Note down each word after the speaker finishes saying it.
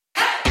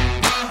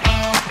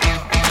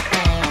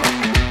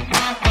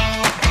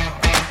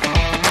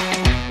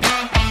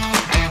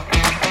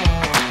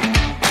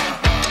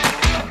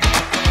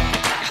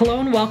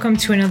welcome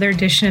to another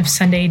edition of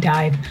Sunday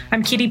Dive.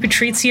 I'm Katie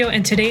Patrizio,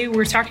 and today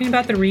we're talking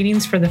about the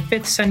readings for the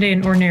fifth Sunday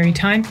in Ordinary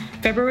Time,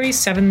 February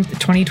 7th,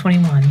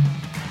 2021.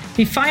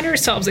 We find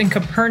ourselves in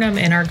Capernaum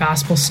in our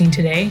gospel scene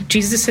today.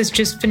 Jesus has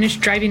just finished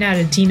driving out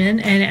a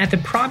demon, and at the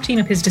prompting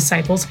of his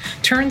disciples,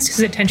 turns his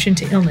attention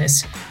to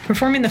illness.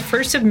 Performing the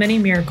first of many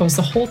miracles,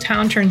 the whole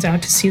town turns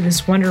out to see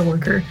this wonder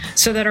worker,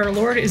 so that our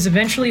Lord is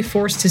eventually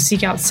forced to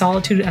seek out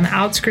solitude on the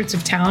outskirts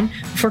of town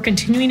before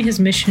continuing his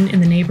mission in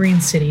the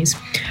neighboring cities.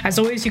 As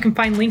always, you can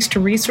find links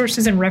to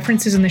resources and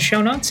references in the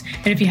show notes,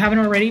 and if you haven't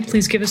already,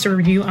 please give us a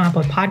review on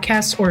Apple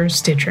Podcasts or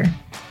Stitcher.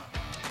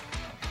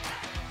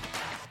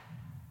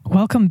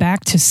 Welcome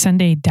back to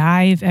Sunday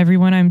Dive,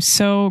 everyone. I'm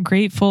so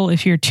grateful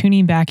if you're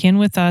tuning back in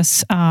with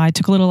us. I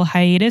took a little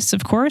hiatus,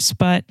 of course,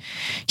 but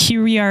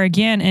here we are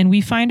again, and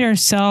we find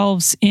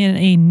ourselves in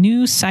a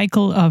new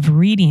cycle of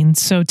reading.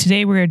 So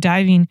today we're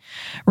diving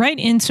right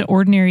into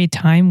Ordinary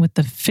Time with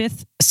the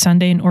fifth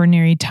Sunday in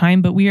Ordinary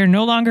Time, but we are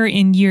no longer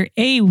in year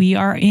A, we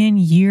are in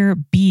year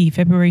B,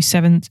 February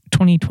 7th,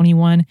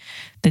 2021,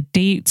 the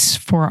dates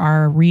for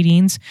our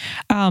readings.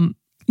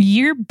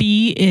 Year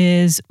B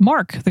is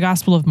Mark, the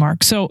Gospel of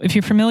Mark. So if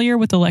you're familiar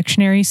with the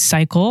lectionary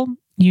cycle,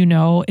 you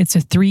know it's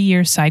a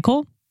 3-year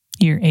cycle,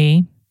 year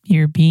A,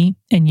 year B,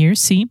 and year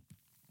C.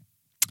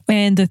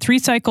 And the 3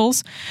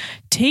 cycles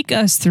take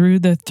us through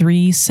the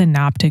 3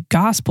 synoptic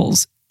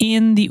Gospels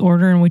in the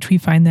order in which we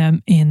find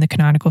them in the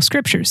canonical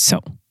scriptures. So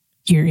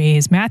year A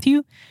is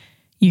Matthew,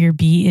 year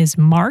B is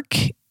Mark,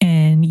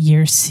 and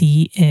year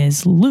C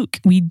is Luke.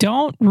 We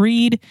don't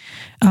read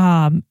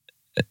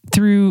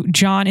through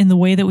John in the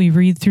way that we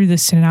read through the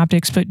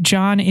synoptics, but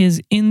John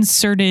is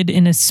inserted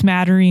in a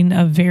smattering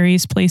of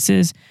various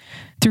places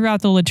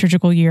throughout the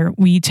liturgical year.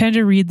 We tend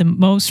to read the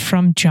most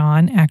from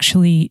John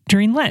actually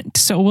during Lent.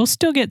 So we'll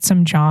still get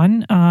some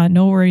John,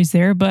 no worries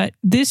there. But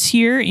this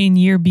year in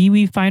year B,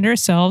 we find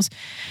ourselves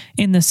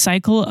in the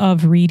cycle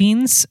of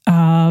readings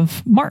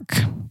of Mark,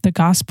 the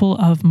Gospel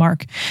of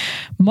Mark.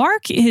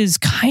 Mark is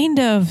kind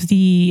of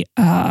the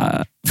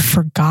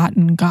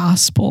forgotten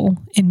gospel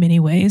in many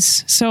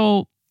ways.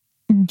 So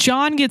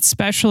John gets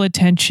special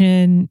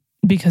attention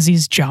because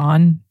he's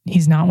John.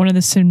 He's not one of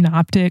the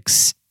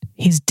synoptics.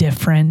 He's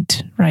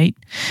different, right?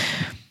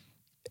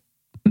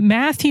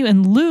 Matthew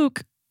and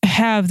Luke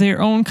have their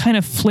own kind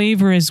of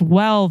flavor as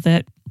well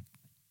that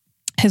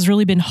has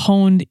really been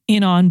honed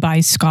in on by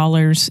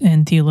scholars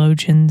and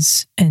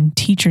theologians and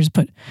teachers.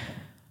 But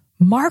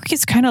Mark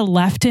is kind of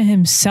left to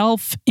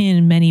himself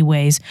in many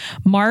ways.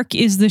 Mark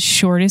is the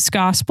shortest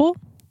gospel.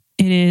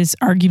 It is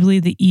arguably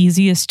the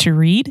easiest to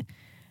read.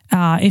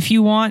 If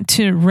you want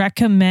to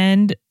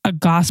recommend a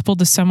gospel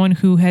to someone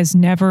who has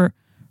never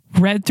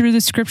read through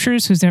the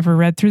scriptures, who's never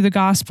read through the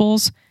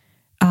gospels,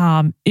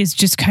 is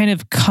just kind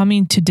of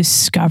coming to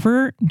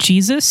discover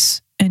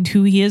Jesus and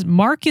who he is,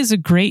 Mark is a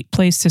great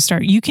place to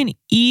start. You can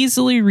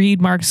easily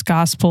read Mark's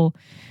gospel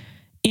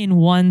in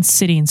one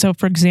sitting. So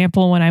for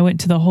example, when I went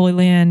to the Holy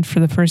Land for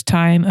the first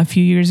time a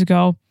few years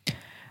ago,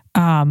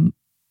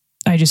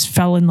 I just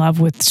fell in love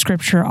with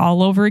scripture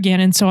all over again.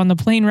 And so on the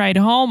plane ride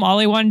home, all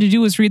I wanted to do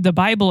was read the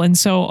Bible. And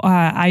so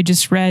I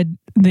just read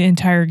the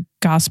entire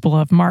Gospel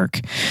of Mark.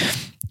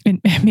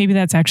 And maybe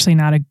that's actually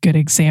not a good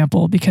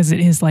example because it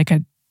is like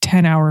a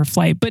 10-hour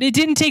flight, but it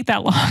didn't take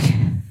that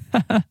long.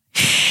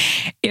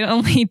 It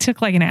only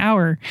took like an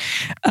hour.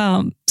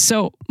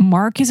 So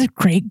Mark is a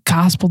great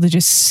gospel to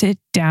just sit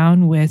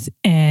down with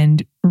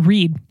and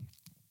read.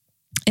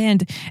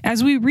 And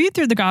as we read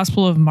through the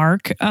Gospel of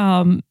Mark,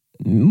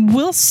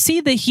 we'll see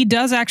that he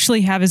does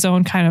actually have his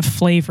own kind of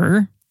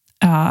flavor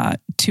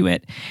to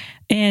it.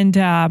 And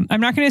I'm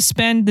not going to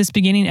spend this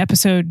beginning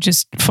episode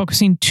just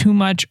focusing too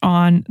much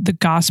on the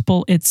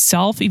gospel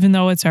itself, even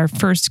though it's our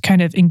first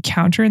kind of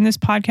encounter in this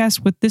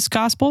podcast with this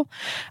gospel,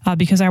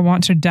 because I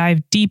want to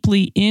dive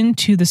deeply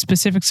into the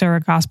specifics of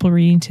our gospel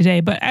reading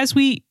today. But as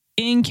we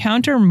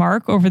encounter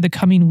Mark over the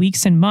coming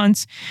weeks and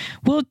months,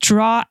 we'll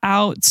draw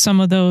out some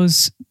of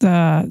those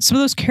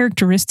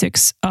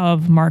characteristics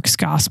of Mark's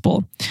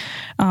gospel.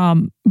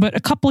 But a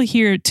couple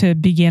here to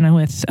begin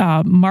with.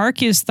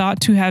 Mark is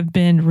thought to have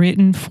been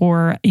written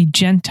for a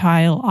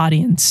Gentile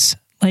audience,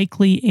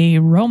 likely a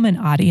Roman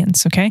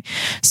audience, okay?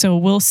 So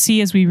we'll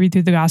see as we read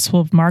through the Gospel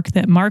of Mark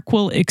that Mark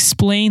will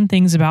explain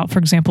things about, for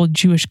example,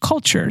 Jewish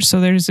culture.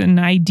 So there's an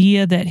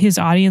idea that his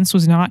audience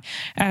was not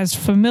as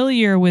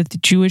familiar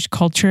with Jewish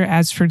culture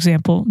as, for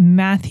example,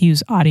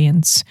 Matthew's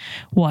audience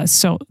was.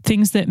 So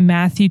things that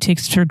Matthew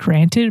takes for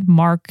granted,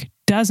 Mark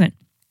doesn't.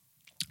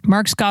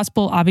 Mark's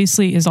gospel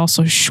obviously is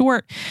also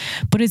short,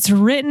 but it's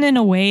written in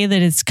a way that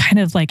it's kind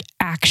of like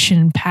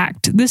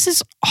action-packed. This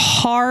is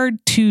hard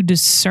to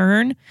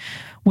discern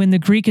when the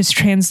Greek is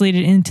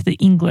translated into the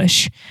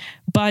English.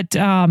 But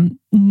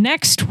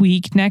next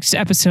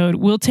episode,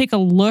 we'll take a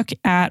look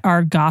at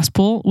our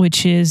gospel,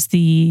 which is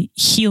the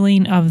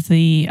healing of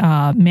the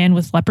man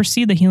with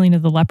leprosy, the healing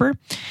of the leper.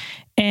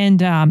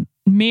 And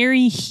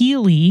Mary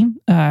Healy,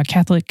 a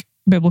Catholic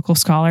biblical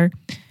scholar,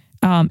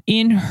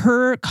 in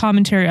her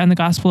commentary on the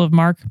Gospel of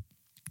Mark,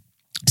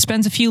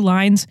 spends a few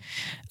lines,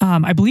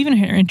 I believe in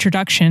her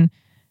introduction,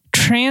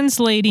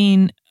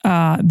 translating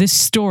this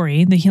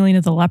story, the healing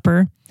of the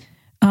leper,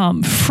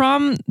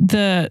 from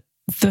the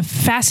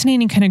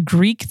fascinating kind of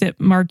Greek that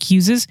Mark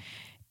uses,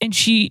 and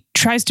she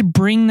tries to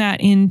bring that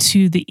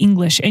into the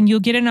English, and you'll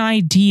get an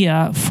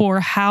idea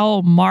for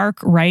how Mark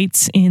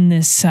writes in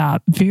this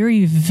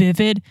very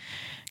vivid,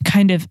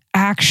 kind of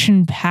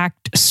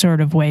action-packed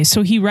sort of way.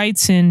 So he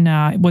writes in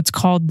what's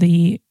called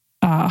the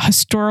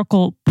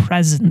historical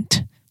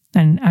present.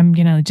 And I'm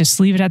going to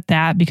just leave it at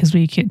that because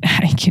I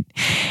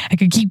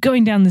could keep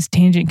going down this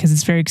tangent because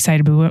it's very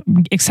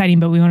exciting,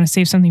 but we want to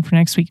save something for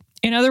next week.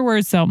 In other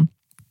words, though,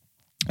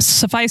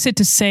 suffice it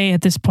to say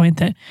at this point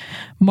that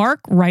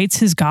Mark writes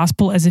his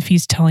gospel as if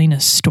he's telling a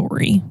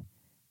story.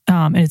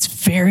 And it's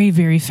very,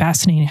 very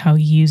fascinating how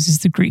he uses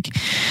the Greek.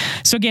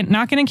 So again,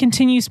 not going to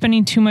continue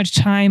spending too much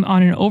time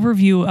on an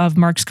overview of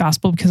Mark's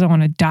gospel because I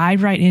want to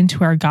dive right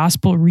into our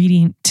gospel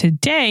reading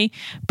today.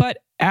 But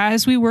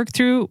as we work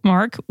through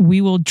Mark,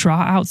 we will draw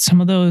out some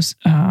of those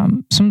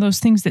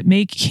things that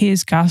make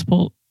his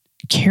gospel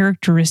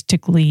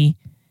characteristically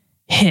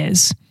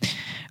his.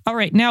 All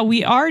right, now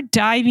we are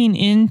diving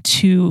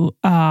into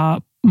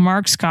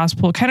Mark's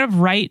gospel, kind of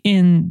right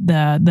in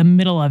the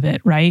middle of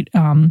it, right?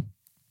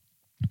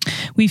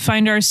 We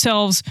find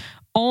ourselves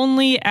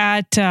only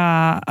at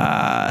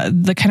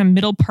the kind of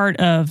middle part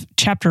of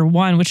chapter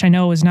 1, which I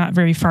know is not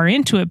very far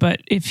into it,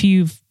 but if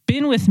you've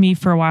been with me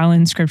for a while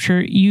in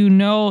scripture, you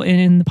know, and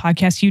in the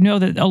podcast, you know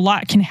that a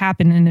lot can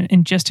happen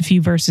in just a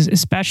few verses,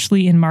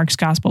 especially in Mark's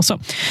gospel. So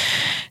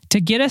to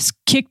get us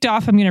kicked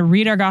off, I'm going to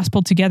read our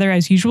gospel together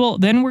as usual.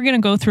 Then we're going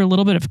to go through a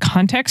little bit of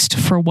context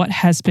for what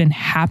has been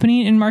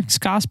happening in Mark's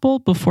gospel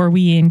before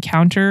we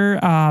encounter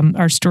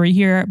our story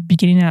here,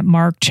 beginning at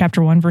Mark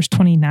chapter 1, verse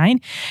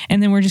 29.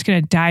 And then we're just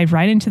going to dive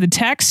right into the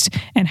text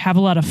and have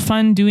a lot of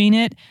fun doing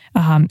it,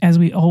 as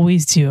we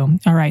always do.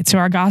 All right, so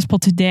our gospel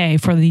today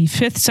for the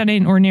fifth Sunday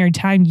in Ordinary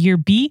Time, year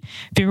B,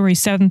 February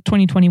 7th,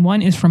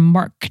 2021, is from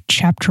Mark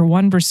chapter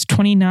 1, verse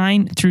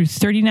 29 through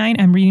 39.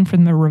 I'm reading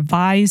from the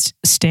Revised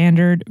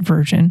Standard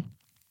Version.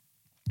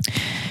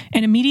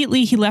 And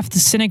immediately he left the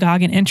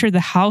synagogue and entered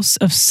the house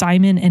of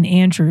Simon and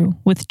Andrew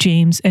with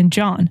James and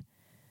John.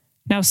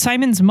 Now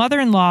Simon's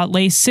mother-in-law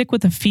lay sick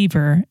with a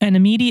fever, and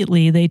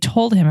immediately they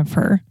told him of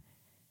her.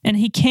 And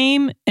he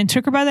came and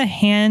took her by the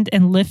hand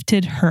and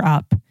lifted her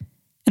up.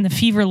 And the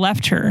fever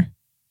left her,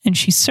 and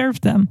she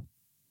served them.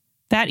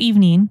 That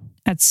evening,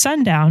 at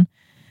sundown,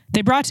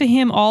 they brought to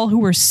him all who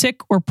were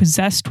sick or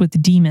possessed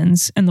with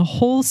demons, and the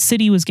whole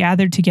city was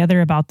gathered together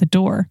about the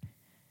door.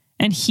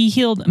 And he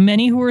healed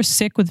many who were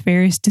sick with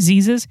various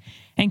diseases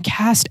and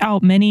cast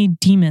out many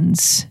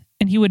demons.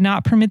 And he would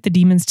not permit the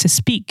demons to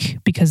speak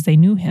because they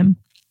knew him.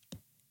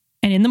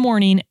 And in the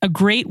morning, a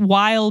great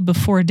while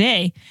before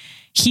day,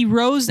 he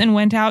rose and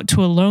went out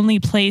to a lonely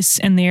place,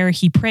 and there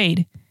he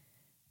prayed.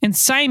 And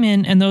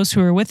Simon and those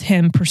who were with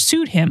him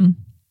pursued him,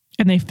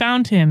 and they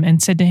found him and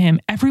said to him,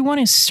 "Everyone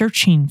is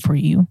searching for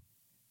you."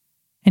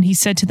 And he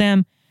said to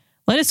them,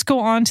 "Let us go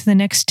on to the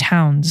next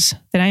towns,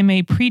 that I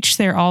may preach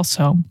there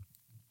also.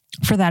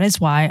 For that is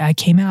why I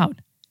came out."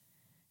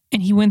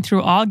 And he went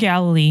through all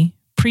Galilee,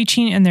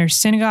 preaching in their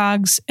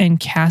synagogues and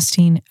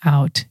casting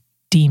out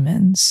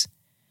demons.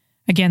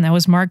 Again, that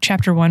was Mark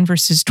chapter 1,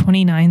 verses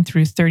 29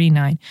 through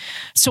 39.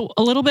 So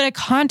a little bit of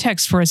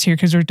context for us here,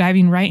 because we're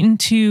diving right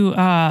into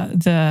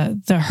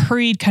the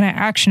hurried kind of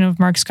action of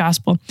Mark's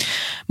gospel.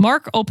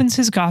 Mark opens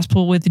his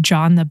gospel with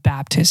John the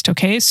Baptist,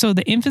 okay? So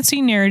the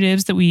infancy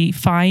narratives that we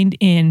find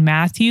in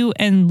Matthew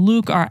and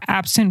Luke are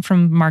absent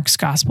from Mark's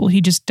gospel.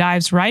 He just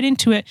dives right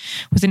into it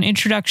with an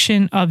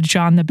introduction of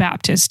John the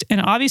Baptist. And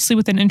obviously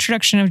with an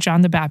introduction of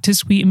John the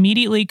Baptist, we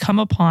immediately come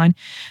upon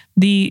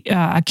the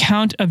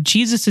account of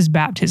Jesus's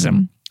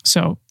baptism.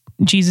 So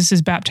Jesus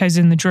is baptized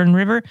in the Jordan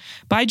River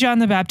by John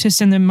the Baptist,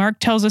 and then Mark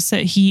tells us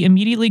that he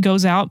immediately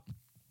goes out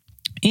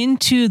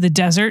into the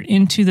desert,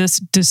 into this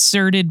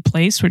deserted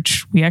place,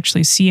 which we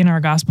actually see in our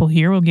gospel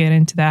here. We'll get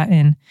into that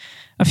in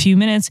a few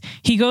minutes.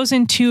 He goes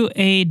into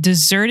a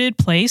deserted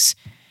place,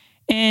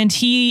 and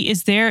he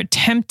is there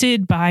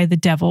tempted by the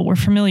devil. We're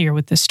familiar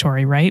with this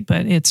story, right?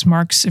 But it's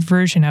Mark's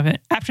version of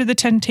it. After the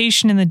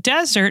temptation in the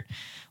desert,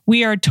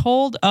 we are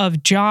told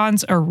of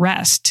John's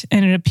arrest,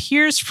 and it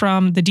appears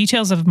from the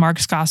details of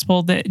Mark's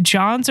gospel that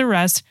John's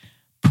arrest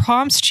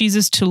prompts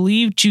Jesus to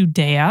leave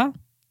Judea,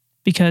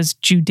 because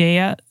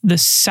Judea, the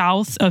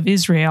south of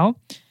Israel,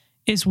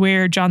 is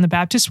where John the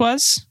Baptist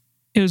was.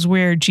 It was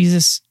where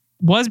Jesus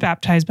was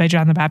baptized by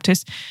John the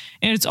Baptist,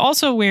 and it's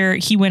also where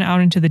he went out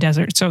into the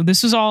desert. So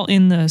this is all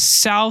in the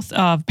south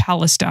of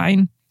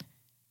Palestine.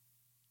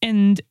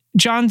 And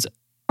John's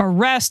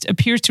arrest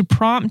appears to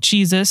prompt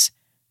Jesus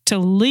to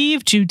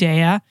leave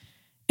Judea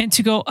and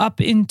to go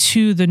up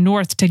into the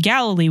north to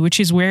Galilee, which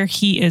is where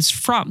he is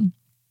from.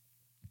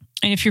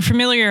 And if you're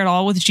familiar at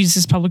all with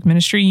Jesus' public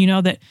ministry, you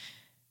know that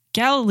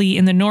Galilee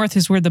in the north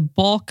is where the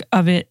bulk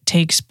of it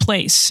takes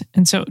place.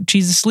 And so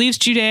Jesus leaves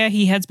Judea,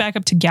 he heads back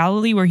up to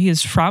Galilee where he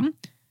is from.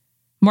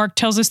 Mark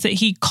tells us that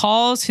he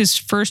calls his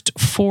first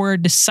 4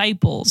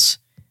 disciples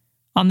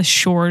on the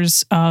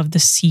shores of the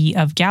Sea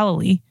of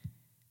Galilee.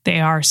 They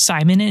are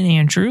Simon and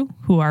Andrew,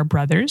 who are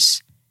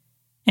brothers,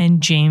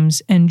 and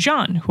James and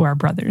John, who are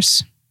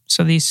brothers.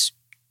 So these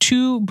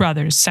two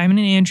brothers, Simon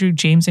and Andrew,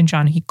 James and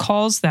John, he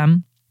calls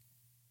them.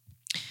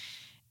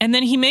 And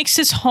then he makes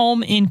his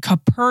home in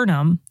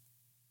Capernaum,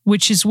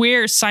 which is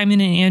where Simon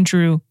and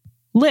Andrew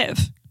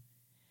live.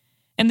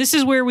 And this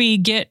is where we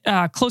get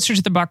closer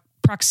to the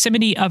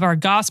proximity of our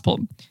gospel.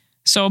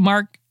 So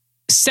Mark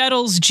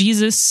settles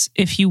Jesus,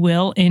 if you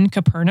will, in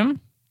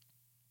Capernaum.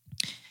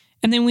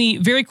 And then we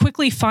very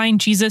quickly find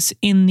Jesus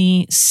in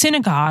the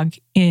synagogue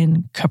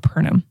in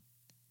Capernaum.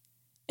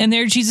 And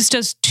there Jesus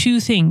does two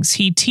things.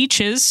 He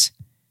teaches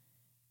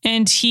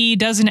and he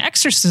does an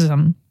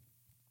exorcism.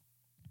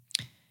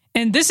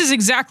 And this is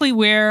exactly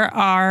where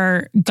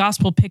our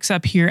gospel picks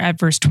up here at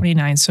verse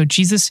 29. So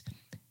Jesus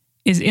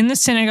is in the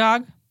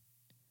synagogue.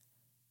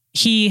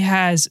 He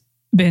has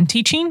been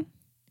teaching.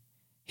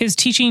 His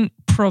teaching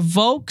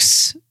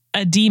provokes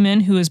a demon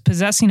who is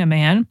possessing a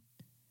man.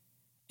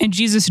 And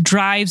Jesus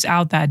drives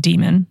out that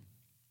demon.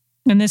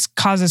 And this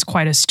causes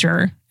quite a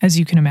stir, as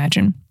you can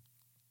imagine.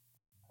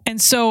 And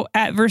so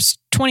at verse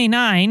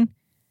 29,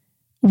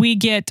 we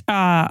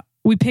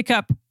pick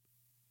up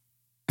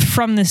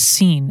from this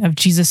scene of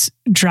Jesus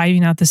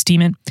driving out this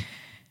demon.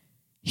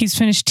 He's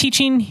finished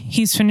teaching,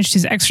 he's finished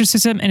his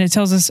exorcism, and it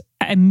tells us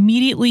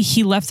immediately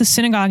he left the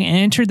synagogue and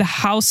entered the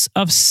house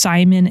of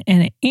Simon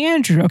and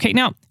Andrew. Okay,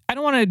 now, I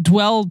don't want to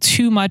dwell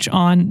too much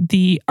on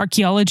the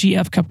archaeology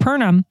of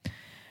Capernaum.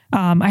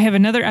 I have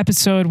another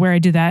episode where I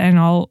did that, and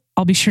I'll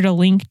be sure to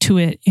link to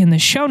it in the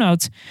show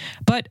notes.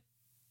 But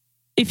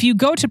if you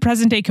go to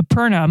present-day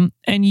Capernaum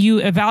and you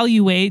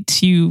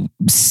evaluate, you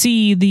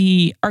see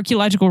the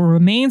archaeological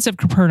remains of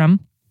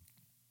Capernaum,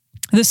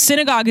 the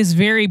synagogue is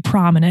very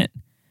prominent.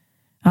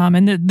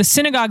 And the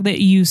synagogue that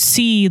you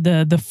see,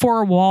 the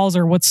four walls,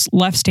 or what's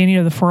left standing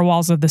of the four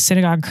walls of the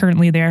synagogue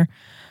currently there,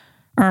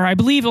 are, I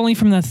believe, only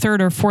from the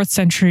 3rd or 4th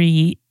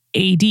century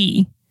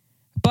AD.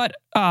 But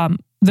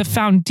the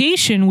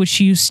foundation, which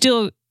you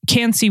still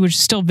can see, which is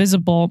still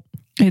visible,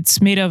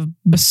 it's made of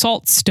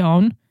basalt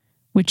stone,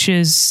 which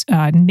is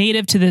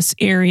native to this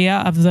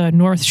area of the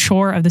north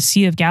shore of the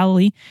Sea of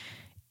Galilee,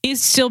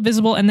 is still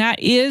visible. And that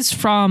is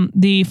from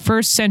the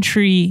 1st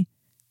century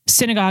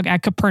synagogue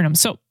at Capernaum.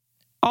 So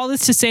all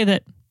this to say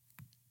that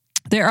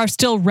there are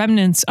still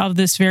remnants of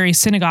this very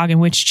synagogue in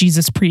which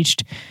Jesus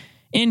preached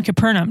in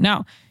Capernaum.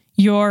 Now,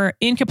 you're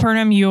in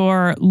Capernaum,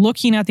 you're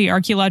looking at the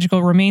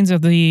archaeological remains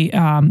of the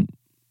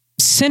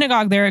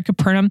synagogue there at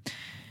Capernaum,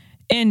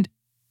 and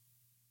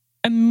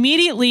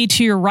immediately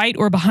to your right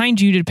or behind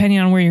you, depending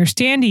on where you're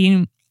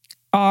standing,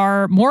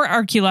 are more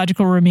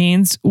archaeological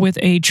remains with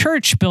a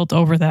church built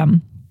over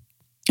them.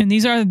 And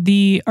these are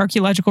the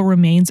archaeological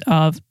remains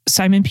of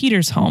Simon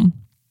Peter's home,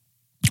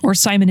 or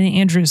Simon and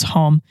Andrew's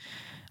home,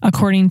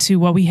 according to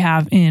what we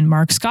have in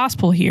Mark's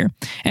gospel here.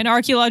 And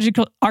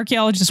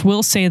archaeologists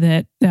will say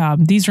that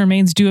these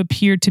remains do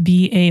appear to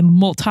be a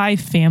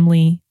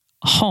multi-family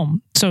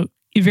home. So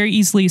very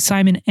easily,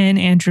 Simon and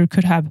Andrew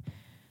could have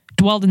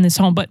dwelled in this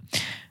home. But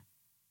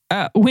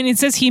when it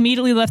says he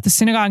immediately left the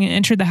synagogue and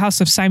entered the house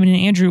of Simon and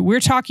Andrew, we're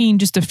talking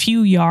just a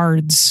few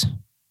yards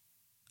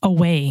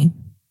away.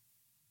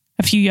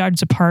 A few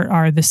yards apart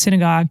are the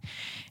synagogue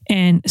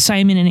and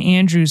Simon and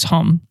Andrew's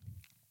home.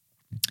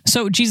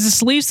 So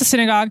Jesus leaves the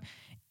synagogue,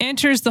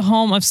 enters the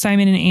home of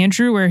Simon and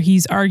Andrew, where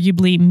he's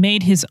arguably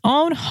made his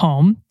own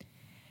home.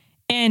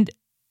 And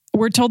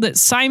we're told that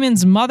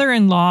Simon's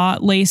mother-in-law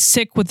lay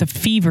sick with a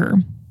fever.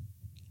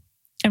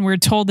 And we're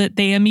told that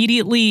they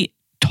immediately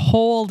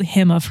told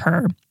him of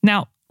her.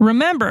 Now,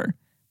 remember,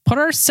 put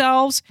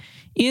ourselves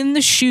in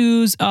the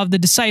shoes of the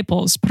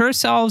disciples. Put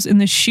ourselves in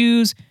the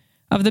shoes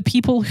of the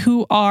people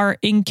who are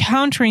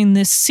encountering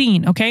this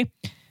scene, okay?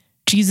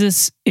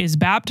 Jesus is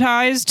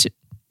baptized.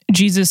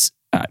 Jesus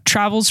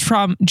travels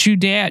from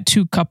Judea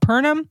to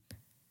Capernaum.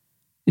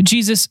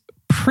 Jesus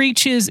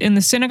preaches in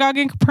the synagogue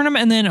in Capernaum,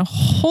 and then,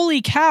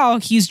 holy cow,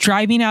 he's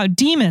driving out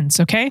demons,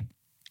 okay?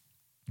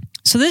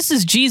 So this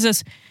is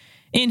Jesus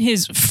in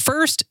his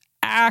first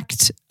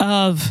act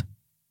of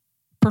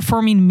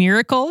performing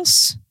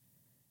miracles,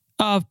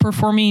 of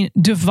performing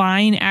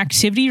divine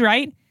activity,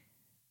 right?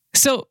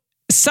 So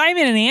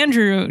Simon and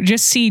Andrew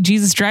just see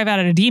Jesus drive out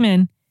a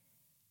demon,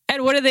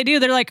 and what do?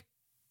 They're like,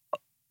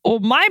 oh,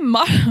 my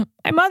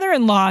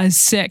mother-in-law is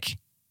sick.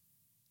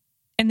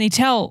 And they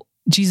tell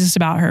Jesus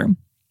about her.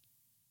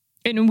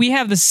 And we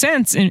have the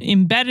sense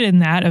embedded in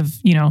that of,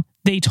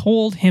 they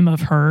told him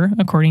of her,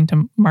 according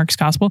to Mark's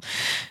gospel,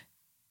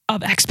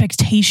 of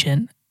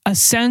expectation, a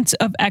sense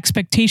of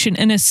expectation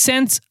and a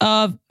sense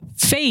of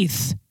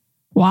faith.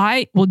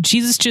 Why? Well,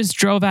 Jesus just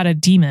drove out a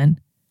demon.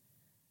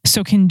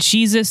 So can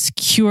Jesus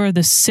cure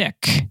the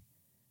sick?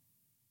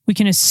 We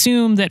can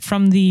assume that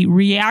from the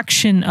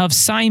reaction of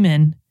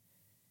Simon,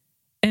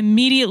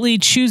 immediately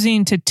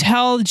choosing to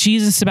tell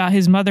Jesus about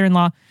his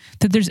mother-in-law,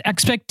 that there's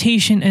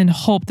expectation and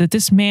hope that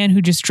this man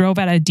who just drove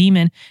out a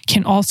demon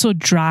can also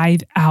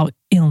drive out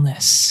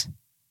illness.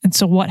 And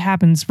so what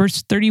happens?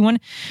 Verse 31,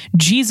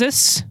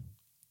 Jesus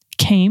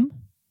came,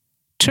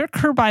 took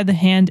her by the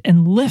hand,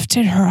 and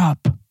lifted her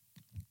up.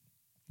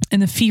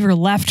 And the fever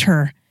left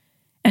her,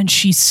 and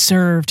she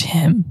served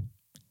him.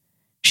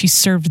 She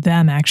served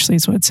them, actually,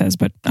 is what it says.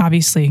 But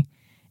obviously,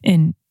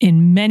 in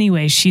many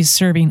ways, she's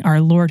serving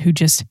our Lord who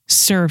just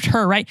served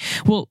her, right?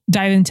 We'll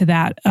dive into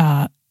that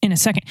in a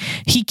second.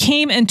 He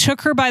came and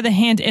took her by the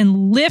hand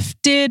and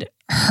lifted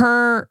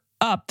her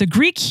up. The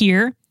Greek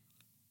here,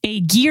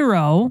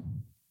 agiro,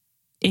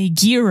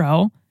 is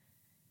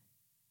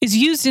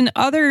used in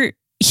other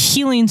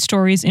healing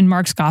stories in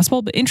Mark's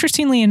gospel, but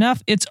interestingly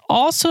enough, it's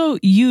also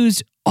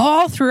used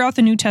all throughout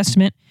the New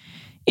Testament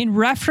in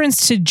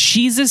reference to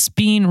Jesus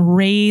being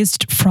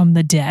raised from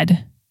the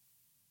dead.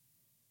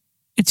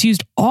 It's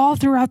used all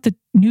throughout the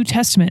New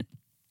Testament,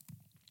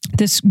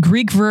 this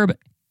Greek verb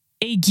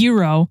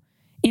agiro,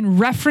 in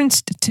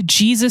reference to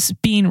Jesus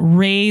being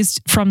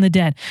raised from the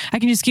dead. I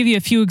can just give you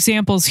a few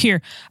examples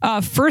here.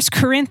 1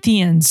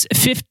 Corinthians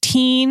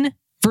 15,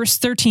 verse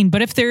 13,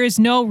 but if there is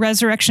no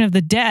resurrection of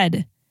the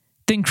dead,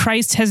 then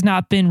Christ has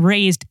not been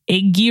raised,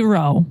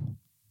 agiro.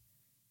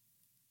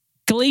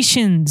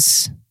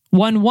 Galatians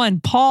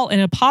 1:1, Paul, an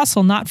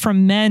apostle, not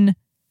from men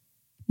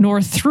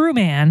nor through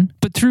man,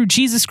 but through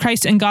Jesus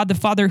Christ and God the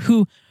Father,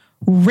 who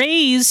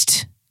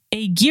raised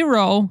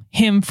agiro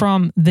him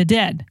from the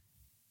dead.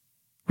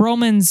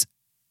 Romans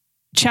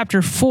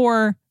chapter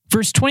 4,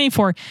 verse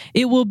 24,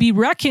 it will be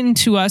reckoned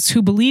to us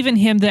who believe in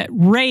him that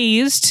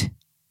raised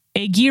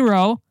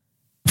agiro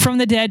from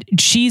the dead,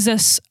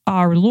 Jesus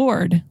our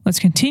Lord. Let's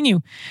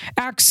continue.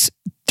 Acts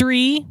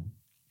 3,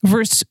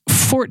 verse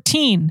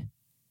 14.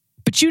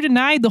 But you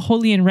denied the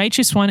holy and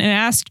righteous one and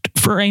asked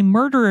for a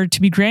murderer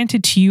to be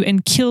granted to you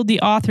and killed the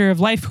author of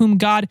life, whom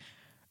God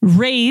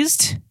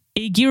raised,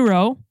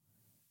 agiro,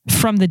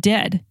 from the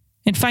dead.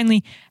 And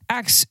finally,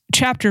 Acts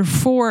chapter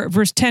 4,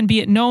 verse 10, be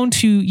it known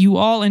to you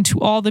all and to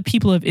all the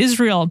people of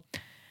Israel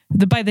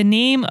that by the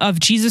name of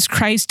Jesus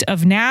Christ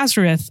of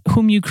Nazareth,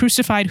 whom you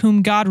crucified,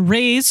 whom God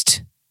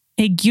raised,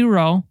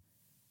 agiro,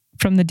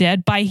 from the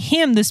dead, by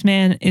him this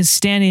man is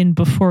standing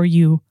before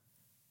you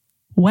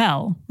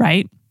well,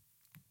 right?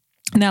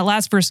 And that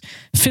last verse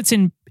fits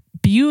in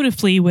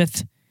beautifully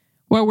with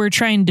what we're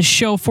trying to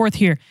show forth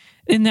here.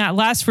 In that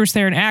last verse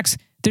there in Acts,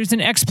 there's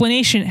an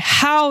explanation.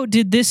 How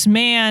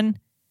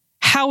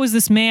was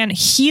this man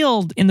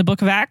healed in the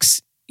book of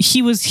Acts?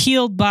 He was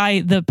healed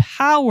by the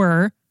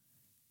power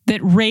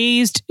that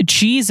raised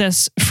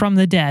Jesus from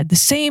the dead. The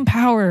same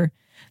power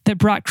that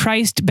brought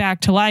Christ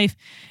back to life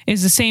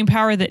is the same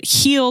power that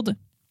healed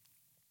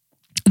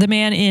the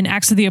man in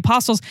Acts of the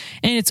Apostles.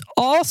 And it's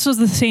also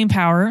the same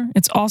power.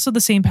 It's also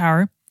the same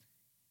power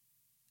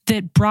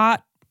that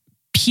brought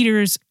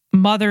Peter's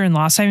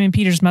mother-in-law, Simon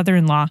Peter's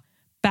mother-in-law,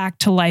 back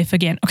to life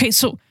again. Okay,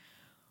 so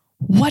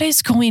what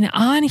is going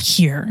on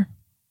here?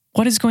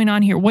 What is going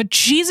on here? What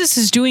Jesus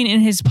is doing in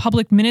his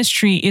public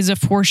ministry is a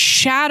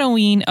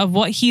foreshadowing of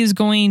what he is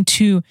going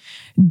to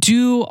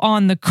do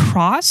on the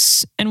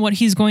cross and what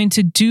he's going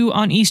to do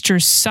on Easter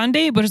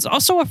Sunday, but it's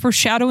also a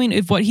foreshadowing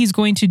of what he's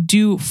going to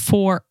do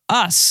for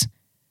us.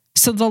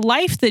 So the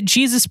life that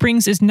Jesus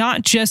brings is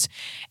not just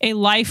a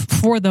life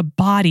for the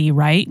body,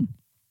 right?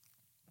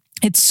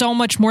 It's so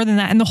much more than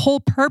that. And the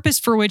whole purpose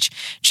for which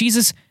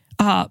Jesus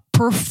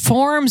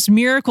performs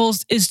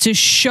miracles is to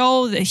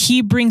show that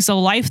he brings a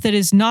life that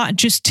is not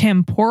just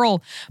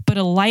temporal, but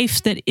a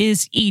life that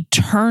is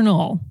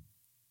eternal.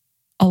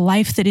 A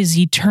life that is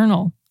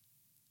eternal.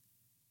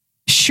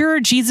 Sure,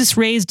 Jesus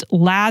raised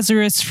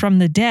Lazarus from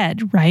the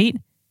dead, right?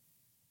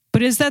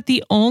 But is that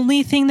the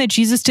only thing that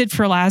Jesus did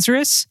for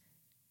Lazarus?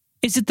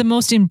 Is it the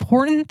most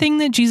important thing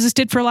that Jesus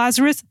did for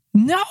Lazarus?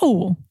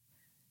 No.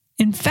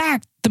 In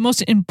fact, the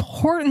most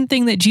important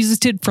thing that Jesus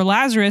did for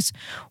Lazarus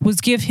was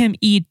give him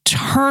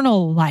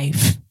eternal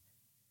life.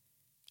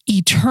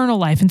 Eternal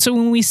life. And so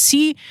when we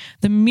see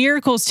the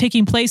miracles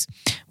taking place,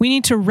 we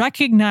need to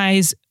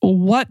recognize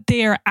what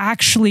they are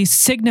actually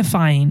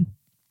signifying.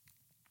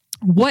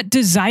 What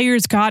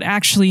desires God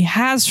actually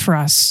has for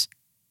us.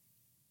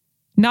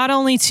 Not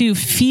only to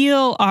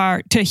heal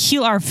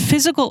our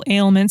physical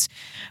ailments,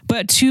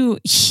 but to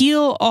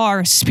heal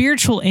our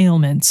spiritual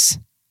ailments.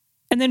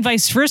 And then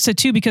vice versa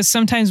too, because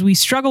sometimes we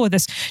struggle with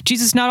this.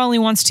 Jesus not only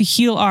wants to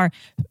heal our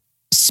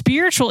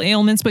spiritual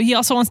ailments, but he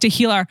also wants to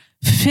heal our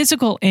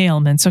physical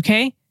ailments,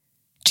 okay?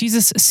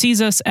 Jesus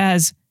sees us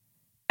as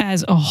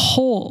a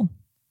whole,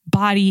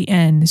 body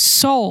and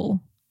soul.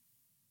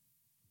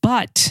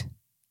 But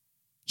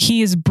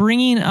he is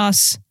bringing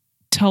us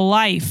to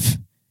life.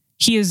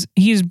 He is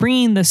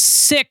bringing the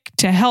sick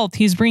to health.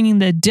 He's bringing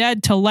the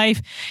dead to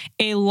life,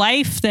 a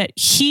life that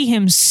he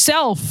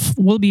himself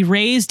will be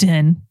raised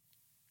in,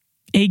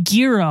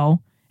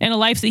 agiro, and a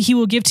life that he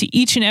will give to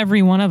each and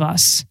every one of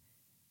us.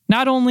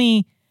 Not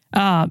only,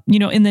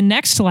 in the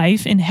next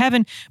life in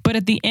heaven, but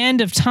at the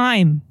end of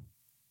time,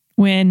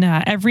 when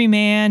every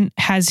man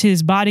has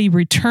his body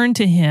returned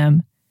to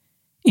him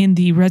in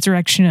the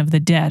resurrection of the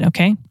dead.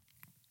 Okay.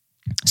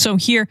 So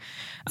here,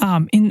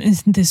 in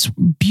this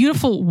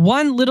beautiful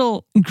one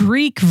little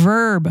Greek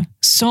verb,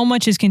 so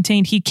much is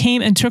contained. He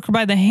came and took her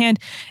by the hand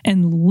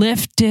and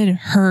lifted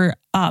her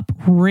up,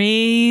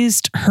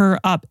 raised her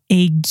up,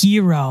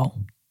 agiro.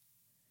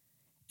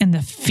 and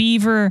the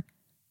fever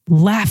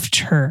left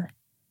her.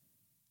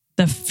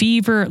 The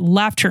fever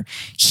left her.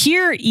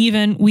 Here,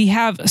 even, we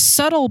have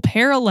subtle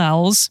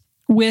parallels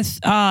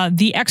with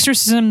the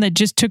exorcism that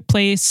just took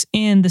place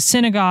in the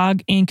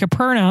synagogue in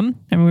Capernaum.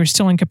 And we were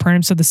still in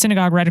Capernaum, so the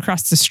synagogue right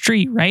across the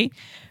street, right?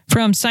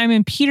 From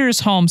Simon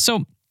Peter's home.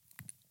 So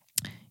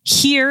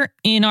here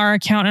in our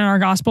account in our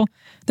gospel,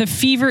 the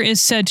fever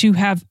is said to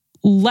have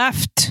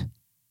left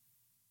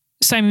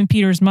Simon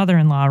Peter's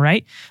mother-in-law,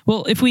 right?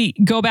 Well, if we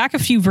go back a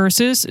few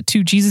verses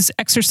to Jesus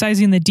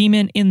exorcising the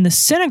demon in the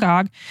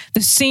synagogue,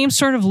 the same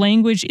sort of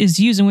language is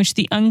used in which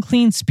the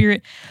unclean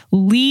spirit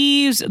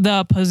leaves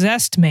the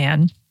possessed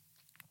man.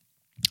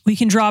 We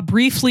can draw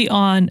briefly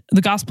on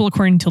the gospel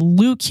according to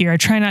Luke here. I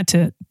try not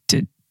to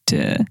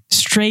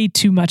stray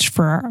too much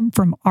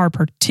from our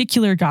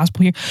particular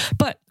gospel here,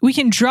 but we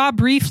can draw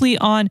briefly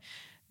on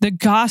the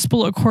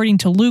gospel according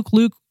to Luke,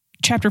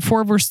 chapter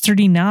 4, verse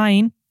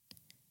 39,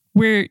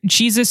 where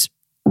Jesus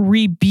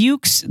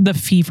rebukes the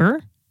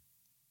fever,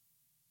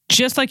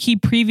 just like he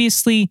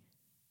previously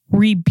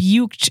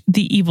rebuked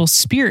the evil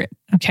spirit,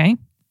 okay?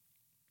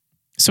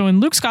 So in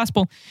Luke's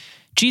gospel,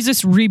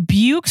 Jesus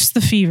rebukes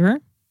the fever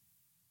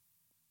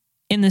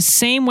in the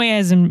same way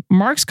as in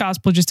Mark's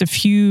gospel, just a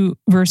few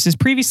verses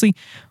previously,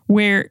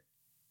 where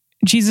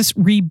Jesus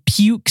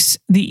rebukes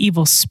the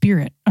evil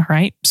spirit, all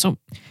right? So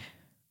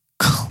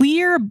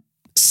clear,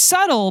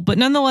 subtle, but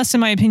nonetheless, in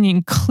my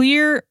opinion,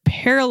 clear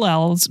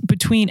parallels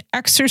between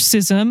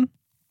exorcism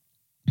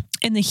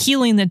and the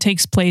healing that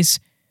takes place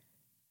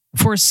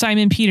for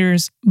Simon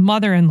Peter's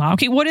mother-in-law.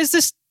 Okay, what does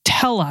this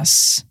tell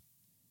us?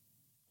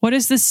 What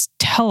does this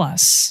tell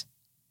us?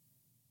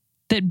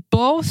 That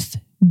both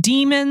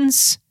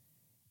demons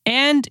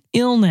and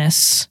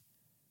illness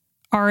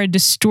are a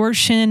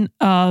distortion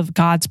of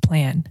God's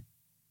plan.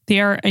 They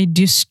are a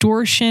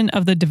distortion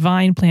of the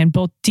divine plan.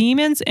 Both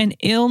demons and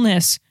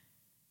illness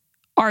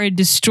are a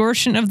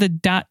distortion of the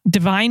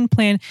divine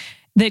plan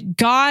that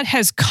God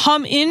has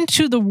come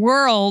into the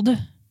world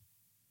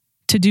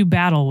to do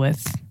battle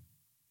with.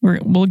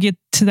 We'll get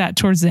to that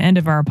towards the end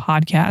of our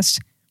podcast.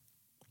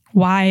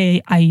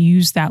 Why I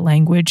use that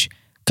language,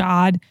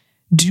 God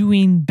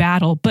doing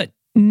battle. But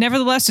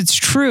nevertheless, it's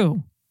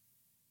true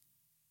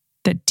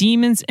that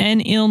demons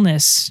and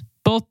illness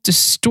both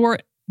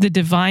distort the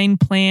divine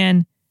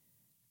plan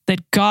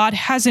that God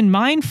has in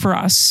mind for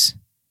us.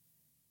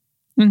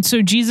 And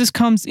so Jesus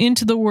comes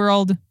into the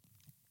world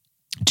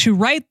to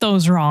right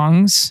those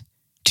wrongs,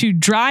 to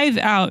drive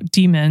out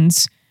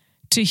demons,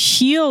 to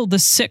heal the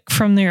sick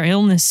from their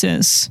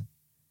illnesses,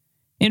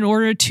 in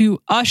order to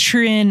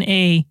usher in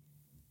a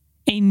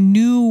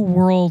new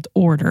world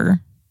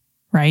order,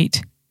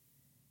 right?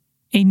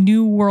 A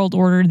new world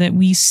order that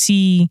we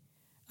see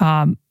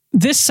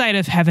this side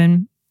of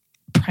heaven,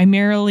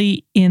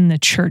 primarily in the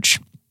church.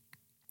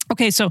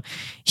 Okay, so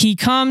he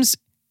comes,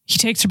 he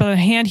takes her by the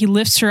hand, he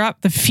lifts her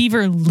up, the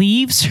fever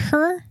leaves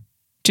her,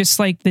 just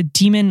like the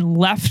demon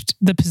left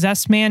the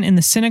possessed man in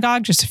the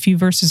synagogue just a few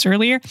verses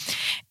earlier.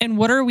 And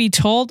what are we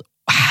told?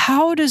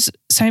 How does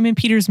Simon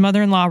Peter's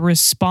mother-in-law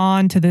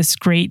respond to this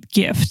great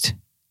gift?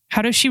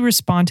 How does she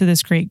respond to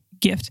this great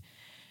gift?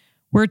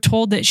 We're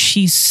told that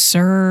she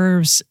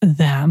serves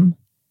them.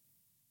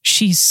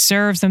 She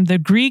serves them. The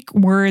Greek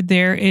word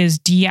there is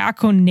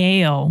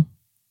diakoneo.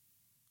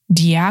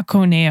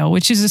 Diakoneo,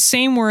 which is the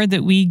same word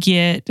that we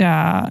get,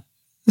 the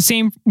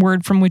same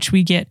word from which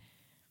we get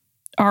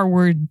our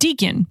word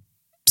deacon.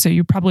 So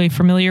you're probably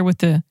familiar with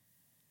the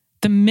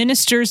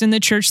ministers in the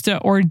church,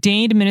 the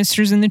ordained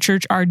ministers in the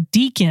church are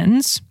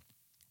deacons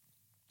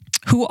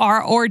who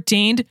are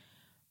ordained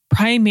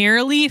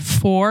primarily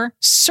for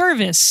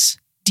service.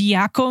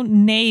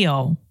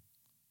 Diakoneo.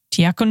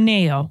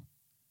 Diakoneo.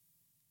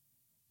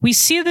 We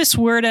see this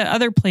word at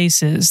other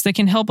places that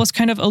can help us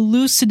kind of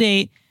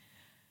elucidate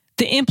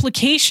the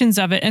implications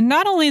of it, and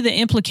not only the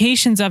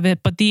implications of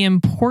it, but the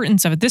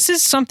importance of it. This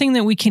is something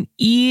that we can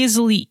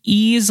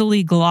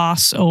easily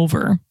gloss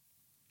over.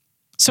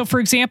 So,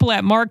 for example,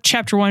 at Mark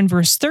chapter 1,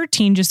 verse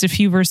 13, just a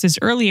few verses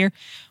earlier,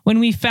 when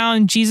we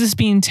found Jesus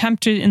being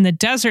tempted in the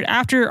desert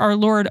after our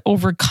Lord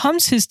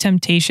overcomes his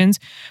temptations,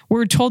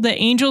 we're told that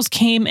angels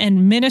came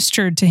and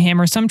ministered to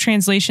him, or some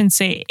translations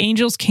say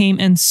angels came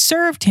and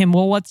served him.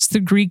 Well, what's the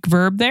Greek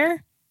verb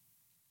there?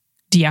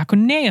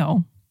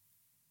 Diakoneo.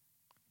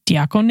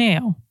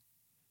 Diakoneo.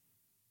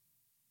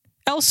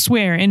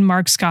 Elsewhere in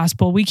Mark's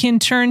gospel, we can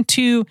turn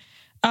to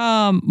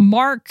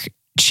Mark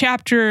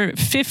chapter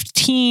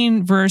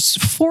 15, verse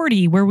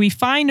 40, where we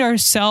find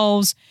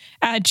ourselves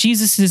at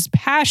Jesus's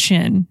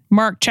passion.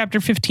 Mark chapter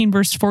 15,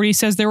 verse 40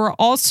 says, "There were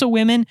also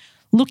women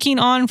looking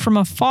on from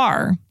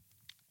afar,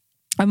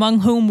 among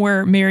whom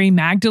were Mary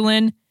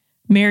Magdalene,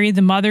 Mary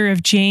the mother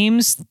of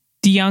James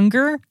the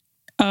younger,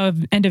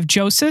 and of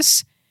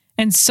Joseph,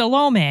 and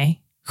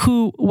Salome,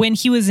 who, when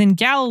he was in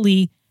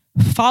Galilee,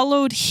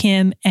 followed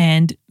him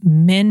and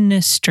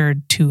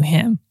ministered to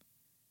him."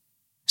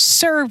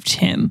 Served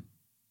him.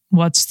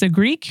 What's the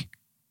Greek?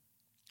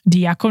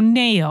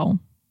 Diakoneo.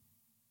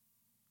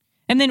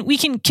 And then we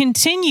can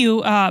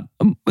continue.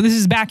 This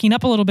is backing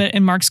up a little bit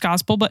in Mark's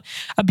gospel, but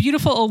a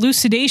beautiful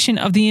elucidation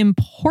of the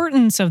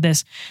importance of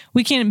this.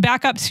 We can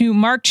back up to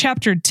Mark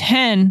chapter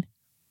 10,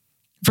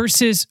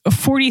 verses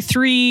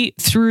 43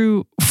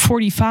 through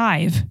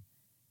 45.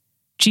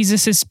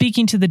 Jesus is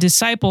speaking to the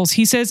disciples.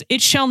 He says,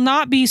 "It shall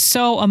not be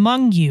so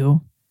among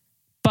you,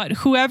 but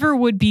whoever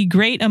would be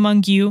great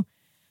among you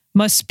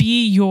must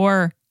be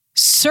your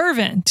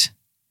servant.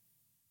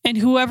 And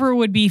whoever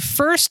would be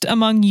first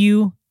among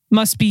you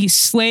must be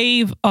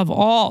slave of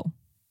all.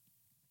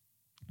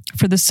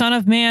 For the Son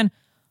of Man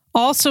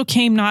also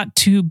came not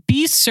to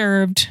be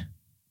served,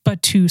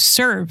 but to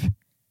serve,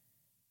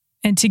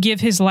 and to give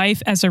his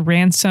life as a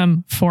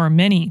ransom for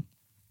many.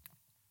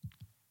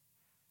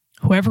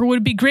 Whoever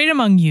would be great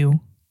among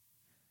you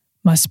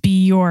must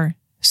be your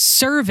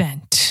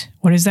servant."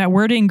 What is that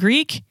word in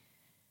Greek?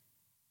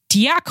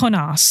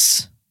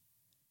 Diakonos.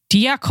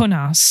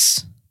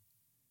 Diakonos.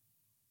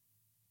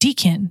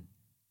 Deacon.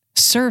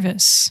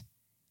 Service.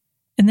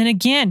 And then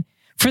again,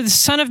 for the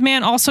Son of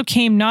Man also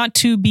came not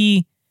to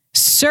be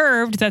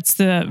served. That's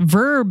the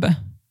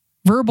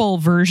verbal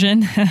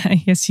version,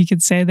 I guess you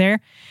could say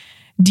there.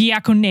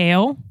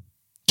 Diakoneo.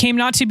 Came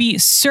not to be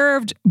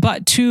served,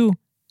 but to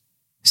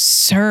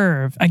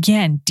serve.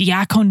 Again,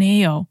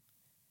 diakoneo.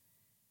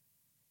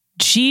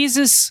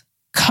 Jesus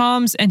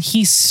comes and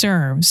he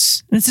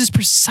serves. This is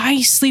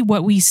precisely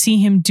what we see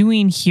him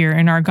doing here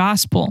in our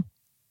gospel.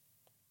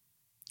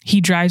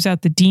 He drives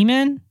out the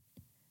demon,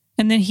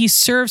 and then he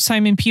serves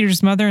Simon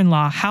Peter's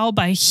mother-in-law. How?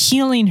 By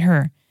healing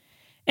her.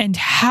 And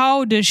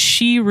how does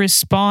she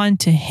respond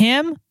to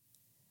him?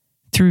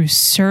 Through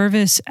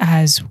service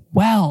as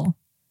well.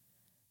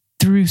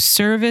 Through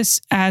service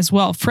as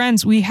well.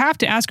 Friends, we have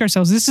to ask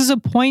ourselves, this is a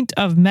point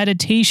of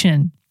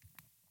meditation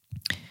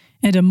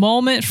and a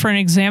moment for an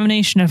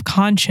examination of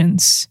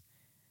conscience.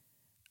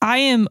 I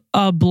am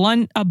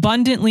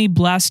abundantly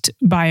blessed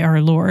by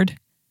our Lord.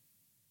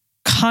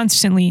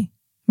 Constantly.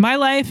 My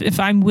life, if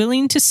I'm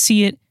willing to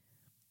see it,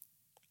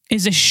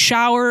 is a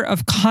shower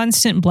of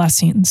constant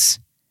blessings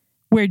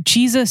where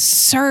Jesus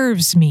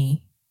serves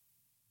me.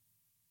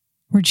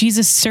 Where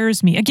Jesus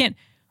serves me. Again,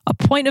 a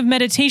point of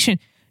meditation.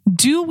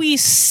 Do we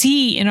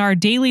see in our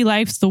daily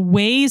lives the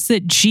ways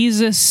that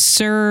Jesus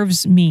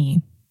serves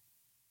me?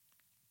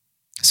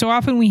 So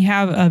often we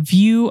have a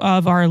view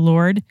of our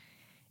Lord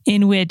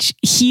in which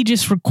he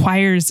just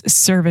requires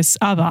service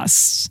of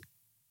us.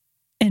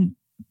 And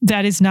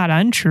that is not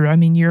untrue. I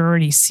mean, you're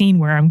already seeing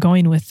where I'm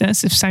going with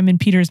this. If Simon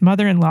Peter's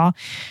mother-in-law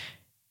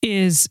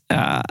is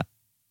an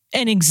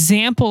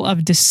example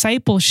of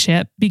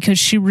discipleship because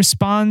she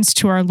responds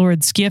to our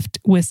Lord's gift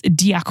with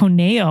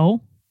diakoneo,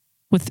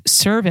 with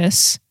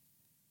service,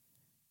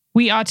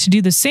 we ought to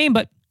do the same.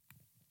 But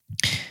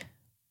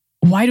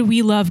why do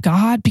we love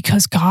God?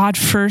 Because God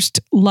first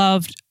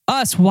loved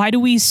us. Why do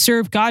we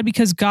serve God?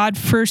 Because God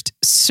first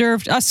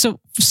served us.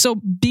 So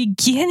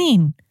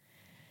beginning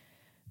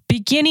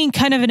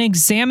kind of an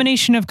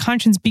examination of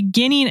conscience,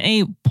 beginning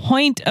a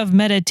point of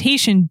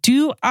meditation.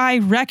 Do I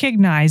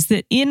recognize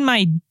that in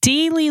my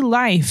daily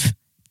life,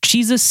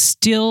 Jesus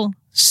still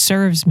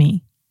serves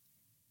me?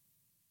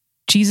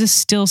 Jesus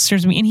still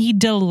serves me, and he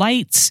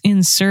delights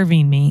in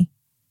serving me.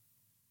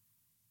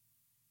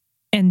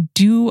 And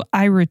do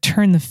I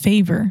return the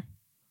favor?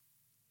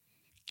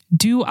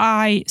 Do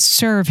I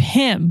serve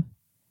him?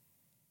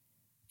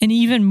 And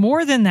even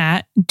more than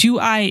that, do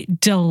I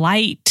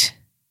delight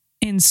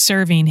in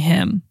serving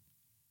him?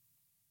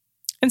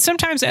 And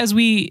sometimes as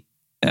we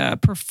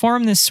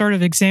perform this sort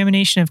of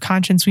examination of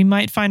conscience, we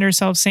might find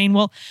ourselves saying,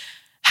 well,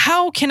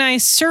 how can I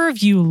serve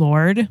you,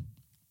 Lord?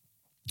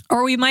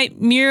 Or we might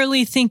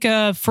merely think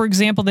of, for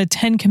example, the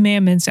 10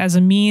 Commandments as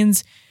a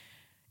means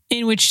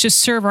in which to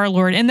serve our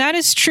Lord. And that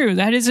is true.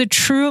 That is a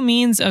true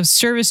means of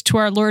service to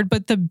our Lord.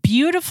 But the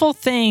beautiful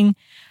thing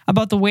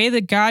about the way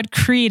that God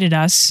created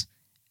us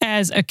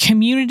as a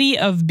community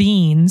of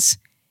beings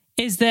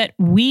is that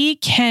we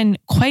can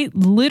quite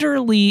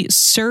literally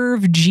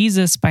serve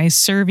Jesus by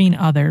serving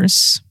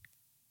others.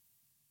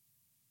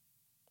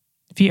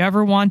 If you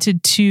ever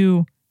wanted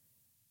to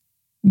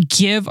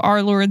give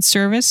our Lord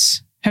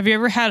service, have you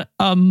ever had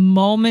a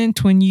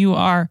moment when you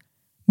are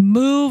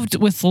moved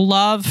with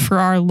love for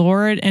our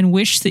Lord and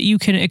wish that you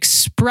could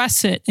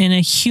express it in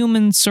a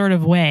human sort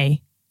of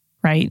way,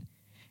 right?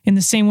 In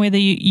the same way that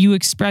you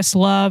express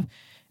love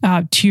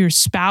to your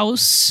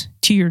spouse,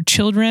 to your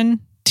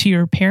children, to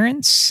your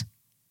parents?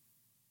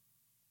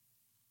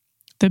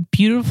 The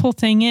beautiful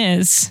thing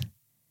is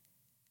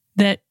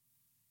that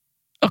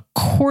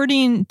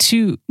according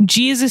to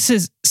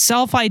Jesus's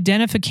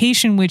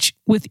self-identification, which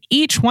with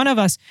each one of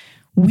us,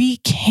 we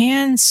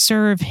can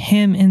serve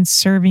him in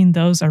serving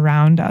those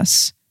around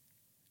us.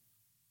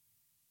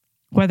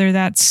 Whether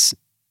that's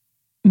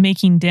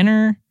making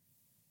dinner,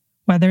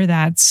 whether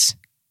that's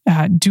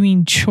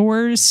doing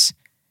chores,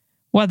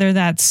 whether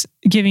that's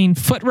giving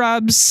foot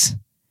rubs,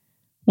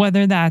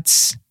 whether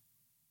that's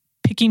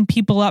picking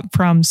people up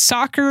from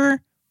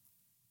soccer,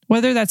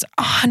 whether that's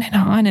on and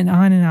on and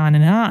on and on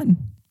and on.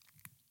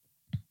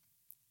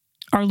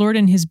 our Lord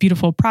in his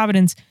beautiful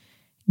providence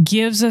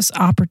gives us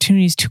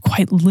opportunities to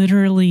quite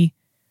literally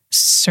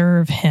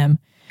serve him.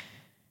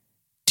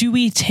 Do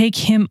we take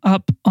him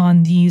up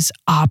on these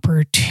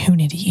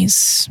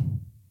opportunities?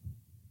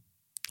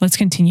 Let's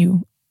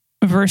continue.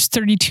 Verse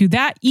 32,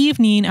 that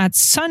evening at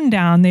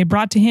sundown, they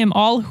brought to him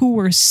all who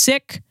were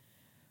sick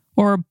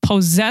or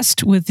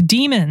possessed with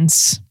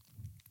demons.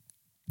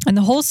 And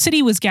the whole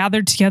city was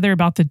gathered together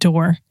about the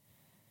door.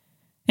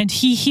 And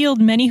he healed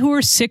many who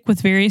were sick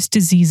with various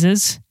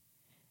diseases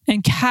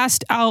and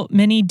cast out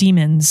many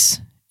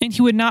demons. And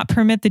he would not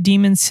permit the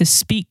demons to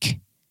speak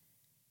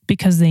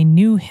because they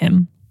knew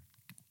him.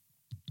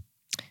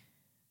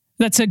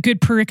 That's a good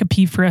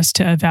pericope for us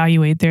to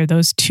evaluate there.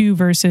 Those two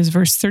verses,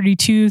 verse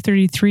 32,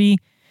 33,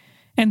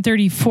 and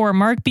 34.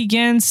 Mark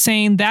begins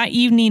saying that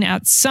evening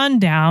at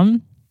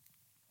sundown.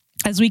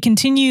 As we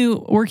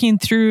continue working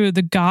through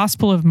the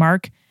Gospel of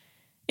Mark,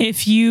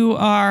 if you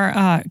are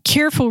a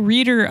careful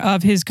reader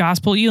of his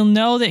gospel, you'll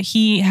know that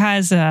he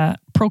has a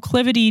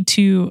proclivity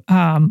to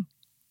kind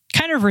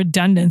of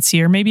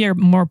redundancy, or maybe a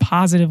more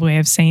positive way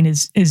of saying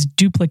is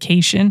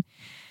duplication.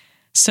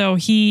 So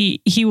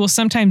he will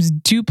sometimes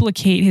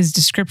duplicate his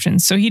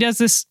descriptions. So he does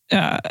this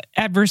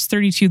at verse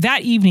 32.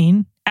 That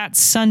evening at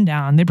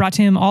sundown, they brought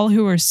to him all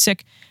who were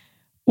sick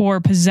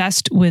or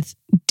possessed with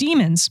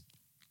demons.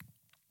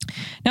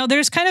 Now,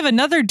 there's kind of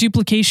another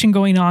duplication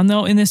going on,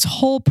 though, in this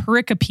whole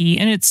pericope,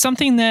 and it's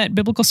something that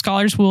biblical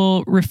scholars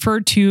will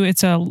refer to.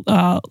 It's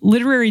a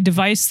literary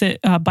device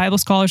that Bible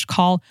scholars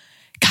call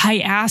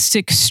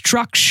chiastic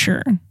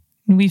structure.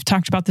 And we've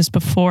talked about this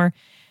before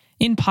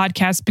in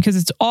podcasts because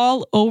it's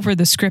all over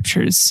the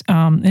scriptures,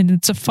 and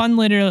it's a fun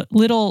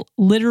little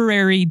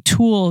literary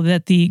tool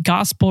that the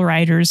gospel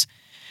writers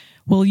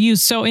will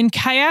use. So in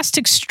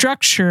chiastic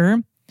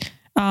structure,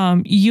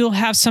 you'll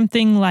have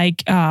something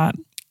like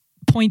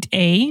point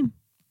A,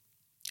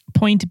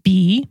 point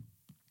B,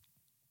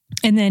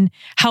 and then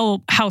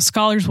how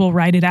scholars will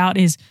write it out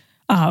is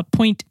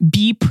point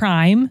B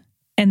prime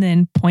and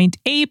then point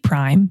A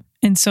prime.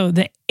 And so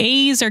the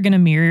A's are going to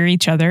mirror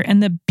each other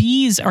and the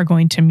B's are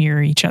going to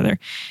mirror each other.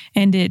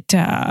 And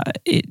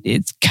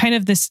it's kind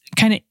of this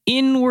kind of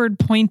inward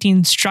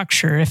pointing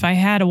structure. If I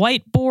had a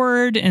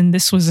whiteboard and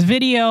this was a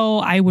video,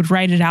 I would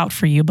write it out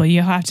for you, but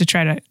you'll have to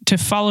try to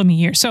follow me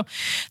here. So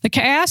the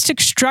chiastic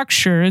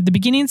structure, the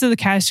beginnings of the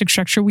chiastic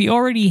structure, we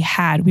already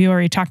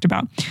talked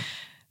about.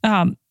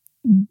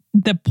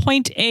 The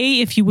point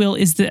A, if you will,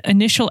 is the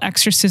initial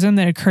exorcism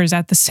that occurs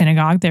at the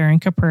synagogue there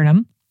in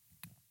Capernaum.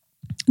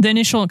 The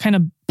initial kind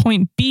of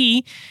point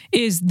B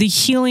is the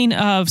healing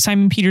of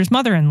Simon Peter's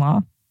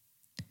mother-in-law.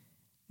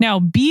 Now,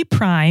 B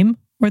prime,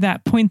 or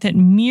that point that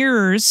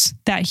mirrors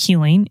that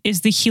healing,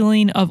 is the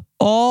healing of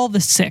all the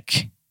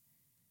sick.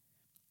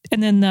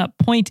 And then the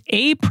point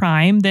A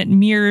prime that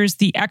mirrors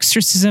the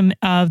exorcism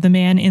of the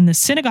man in the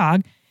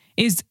synagogue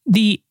is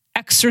the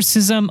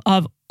exorcism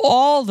of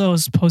all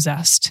those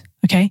possessed.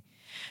 Okay?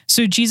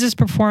 So Jesus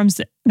performs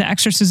the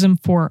exorcism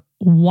for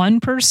one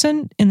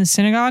person in the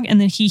synagogue,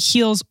 and then he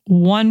heals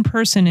one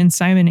person in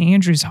Simon and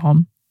Andrew's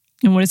home.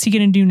 And what is he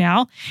going to do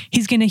now?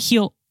 He's going to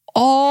heal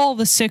all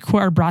the sick who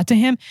are brought to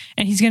him,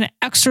 and he's going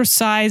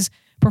to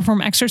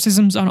perform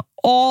exorcisms on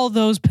all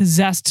those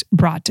possessed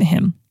brought to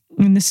him.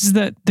 And this is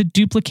the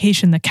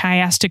duplication, the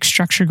chiastic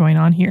structure going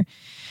on here.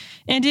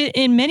 And it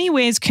in many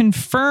ways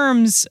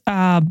confirms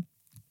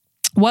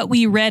what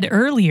we read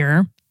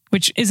earlier,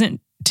 which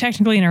isn't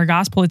technically in our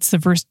gospel. It's the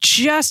verse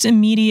just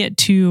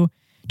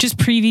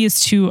previous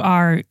to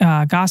our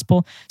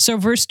gospel. So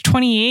verse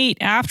 28,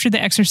 after the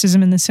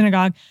exorcism in the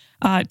synagogue,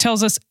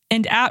 tells us,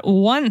 and at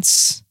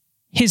once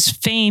his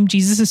fame,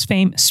 Jesus'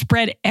 fame,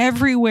 spread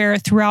everywhere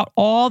throughout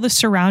all the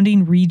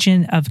surrounding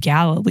region of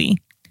Galilee.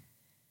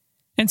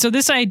 And so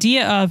this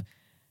idea of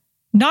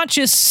not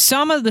just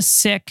some of the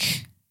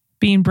sick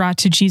being brought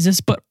to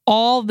Jesus, but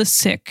all the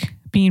sick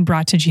being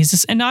brought to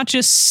Jesus, and not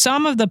just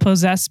some of the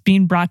possessed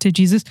being brought to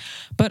Jesus,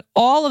 but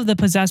all of the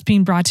possessed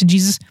being brought to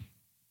Jesus,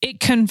 it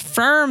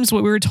confirms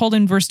what we were told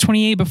in verse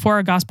 28 before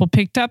our gospel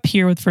picked up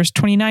here with verse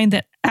 29,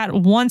 that at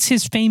once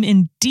his fame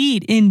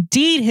indeed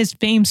his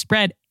fame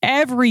spread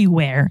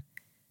everywhere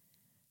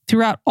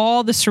throughout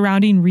all the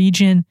surrounding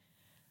region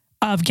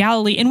of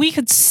Galilee. And we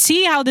could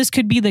see how this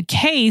could be the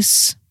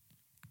case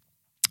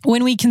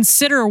when we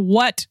consider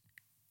what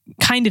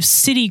kind of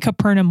city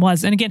Capernaum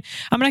was. And again,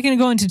 I'm not going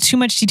to go into too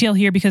much detail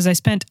here because I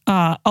spent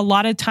a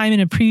lot of time in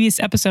a previous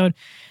episode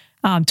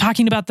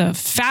talking about the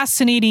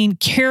fascinating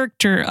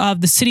character of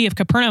the city of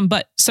Capernaum.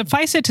 But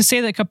suffice it to say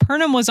that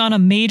Capernaum was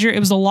it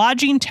was a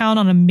lodging town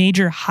on a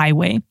major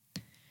highway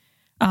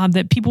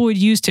that people would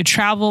use to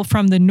travel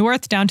from the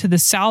north down to the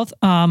south,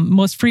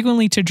 most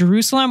frequently to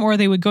Jerusalem, or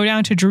they would go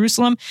down to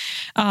Jerusalem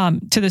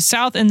to the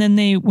south. And then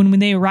when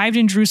they arrived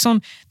in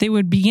Jerusalem, they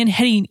would begin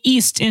heading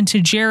east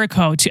into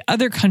Jericho to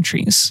other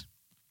countries.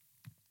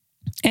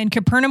 And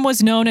Capernaum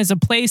was known as a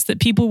place that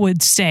people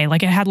would stay,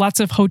 like it had lots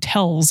of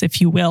hotels, if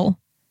you will,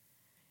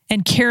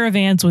 and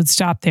caravans would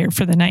stop there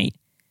for the night.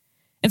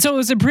 And so it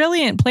was a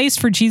brilliant place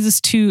for Jesus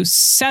to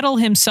settle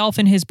himself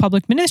in his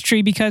public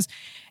ministry because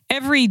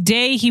Every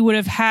day he would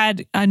have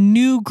had a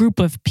new group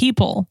of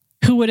people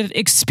who would have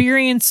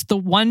experienced the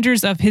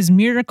wonders of his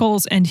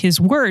miracles and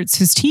his words,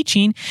 his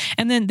teaching,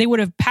 and then they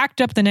would have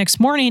packed up the next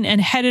morning and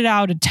headed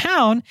out of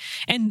town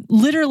and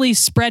literally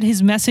spread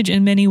his message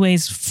in many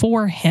ways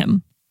for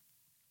him.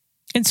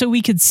 And so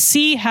we could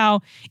see how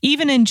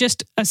even in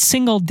just a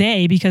single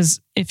day, because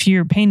if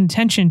you're paying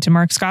attention to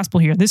Mark's gospel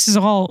here, this is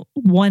all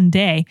one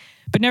day,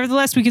 but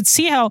nevertheless, we could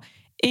see how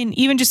in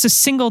even just a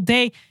single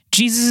day,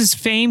 Jesus'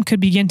 fame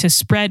could begin to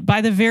spread by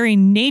the very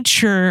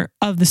nature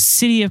of the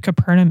city of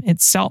Capernaum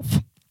itself.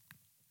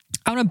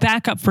 I want to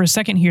back up for a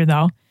second here,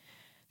 though,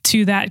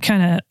 to that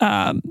kind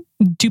of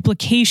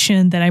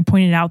duplication that I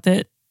pointed out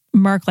that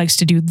Mark likes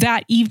to do.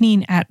 That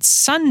evening at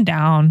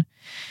sundown,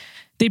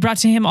 they brought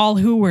to him all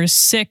who were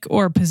sick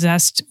or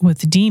possessed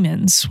with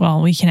demons.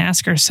 Well, we can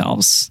ask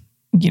ourselves,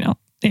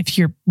 if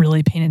you're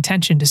really paying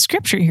attention to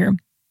scripture here,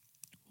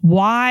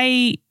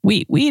 wait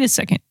a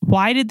second.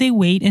 Why did they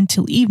wait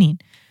until evening?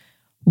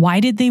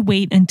 Why did they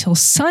wait until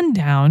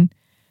sundown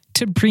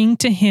to bring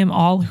to him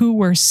all who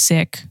were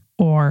sick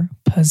or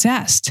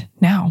possessed?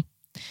 Now,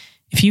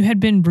 if you had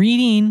been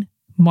reading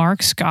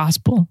Mark's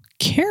gospel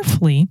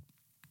carefully,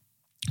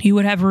 you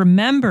would have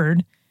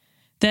remembered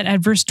that at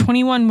verse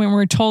 21, when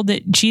we're told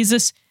that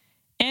Jesus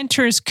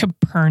enters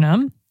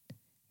Capernaum,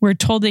 we're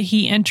told that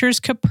he enters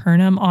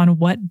Capernaum on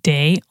what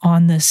day?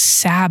 On the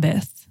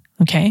Sabbath,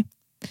 okay?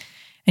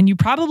 And you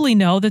probably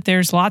know that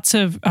there's lots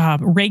of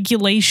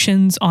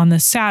regulations on the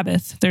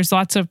Sabbath. There's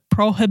lots of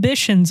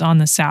prohibitions on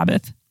the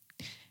Sabbath.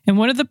 And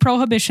one of the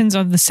prohibitions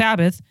of the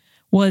Sabbath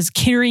was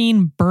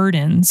carrying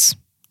burdens.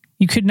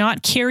 You could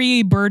not carry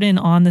a burden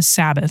on the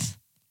Sabbath.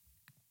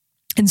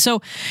 And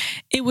so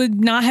it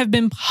would not have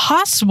been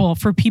possible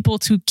for people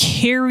to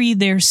carry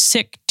their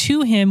sick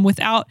to him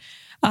without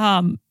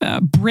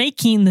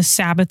breaking the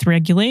Sabbath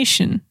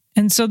regulation.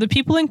 And so the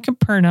people in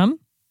Capernaum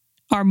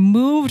are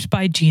moved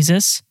by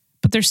Jesus,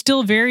 but they're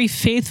still very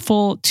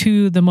faithful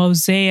to the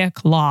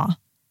Mosaic law.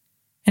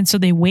 And so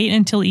they wait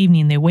until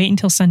evening, they wait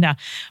until sundown.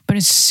 But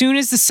as soon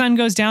as the sun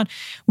goes down,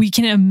 we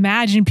can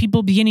imagine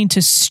people beginning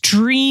to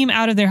stream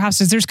out of their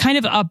houses. There's kind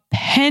of a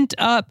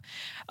pent-up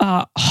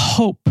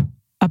hope,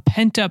 a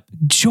pent-up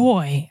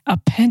joy, a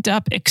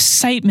pent-up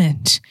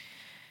excitement.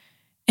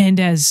 And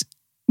as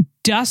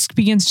dusk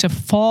begins to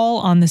fall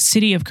on the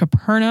city of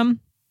Capernaum,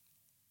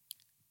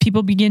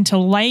 people begin to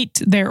light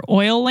their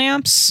oil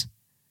lamps.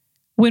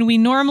 When we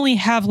normally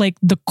have like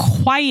the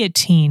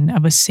quieting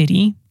of a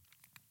city,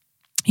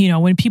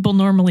 when people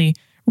normally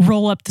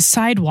roll up the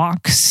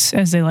sidewalks,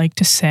 as they like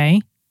to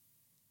say,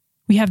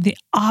 we have the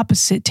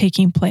opposite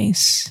taking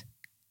place.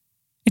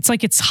 It's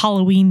like it's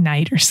Halloween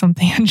night or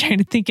something. I'm trying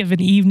to think of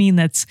an evening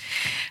that's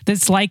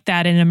like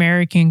that in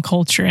American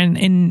culture.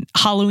 And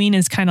Halloween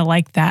is kind of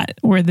like that,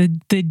 where the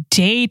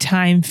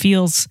daytime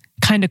feels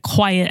kind of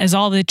quiet as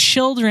all the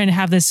children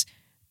have this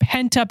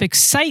pent-up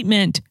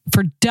excitement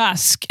for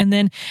dusk. And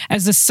then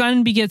as the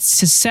sun begins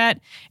to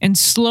set, and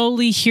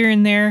slowly here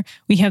and there,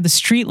 we have the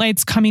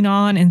streetlights coming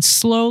on, and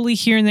slowly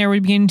here and there, we're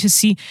beginning to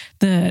see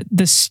the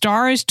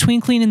stars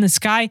twinkling in the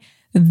sky.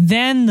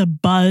 Then the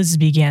buzz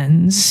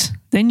begins.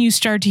 Then you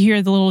start to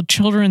hear the little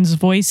children's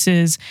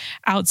voices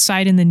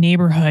outside in the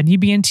neighborhood. You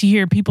begin to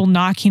hear people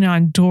knocking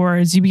on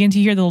doors. You begin to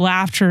hear the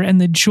laughter and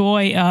the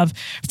joy of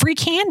free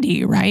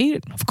candy,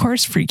 right? Of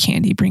course, free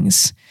candy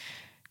brings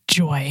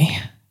joy.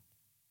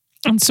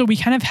 And so we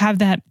kind of have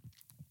that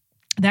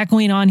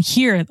going on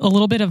here, a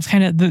little bit of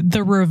kind of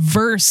the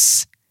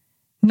reverse,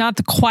 not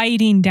the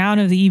quieting down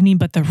of the evening,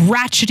 but the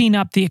ratcheting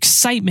up the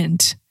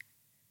excitement.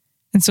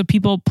 And so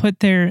people put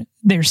their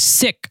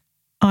sick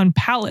on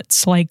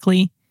pallets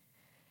likely,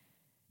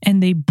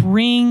 and they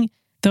bring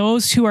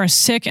those who are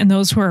sick and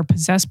those who are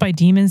possessed by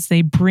demons,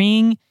 they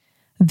bring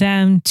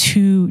them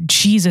to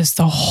Jesus.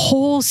 The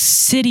whole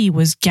city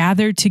was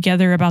gathered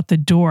together about the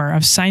door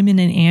of Simon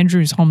and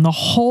Andrew's home, the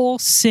whole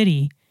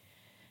city.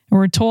 And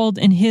we're told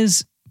in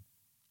his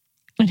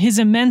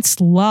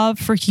immense love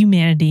for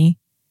humanity,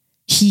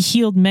 he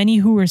healed many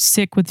who were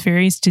sick with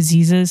various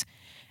diseases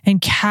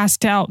and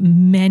cast out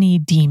many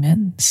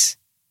demons.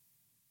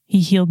 He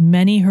healed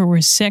many who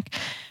were sick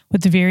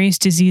with the various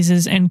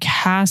diseases and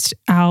cast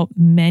out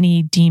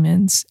many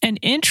demons. And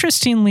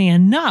interestingly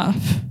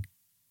enough,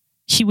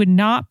 he would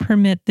not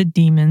permit the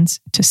demons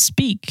to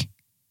speak.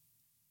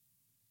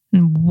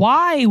 And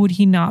why would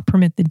he not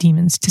permit the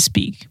demons to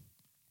speak?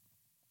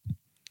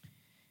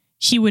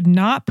 He would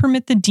not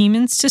permit the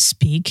demons to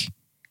speak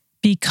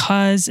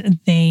because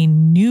they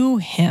knew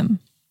him.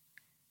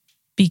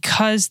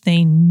 Because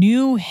they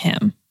knew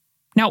him.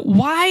 Now,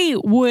 why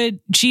would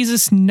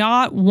Jesus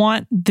not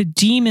want the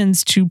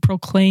demons to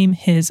proclaim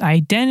his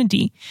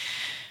identity?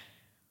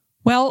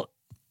 Well,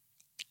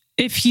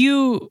 if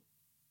you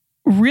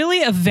really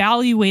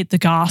evaluate the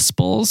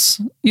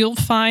Gospels, you'll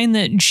find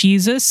that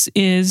Jesus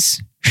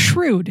is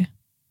shrewd.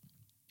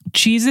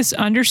 Jesus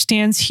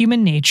understands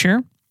human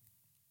nature.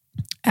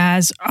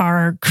 As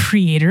our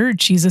creator,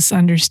 Jesus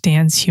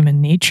understands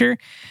human nature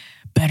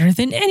better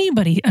than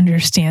anybody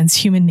understands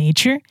human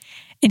nature.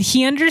 And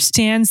he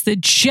understands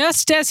that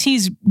just as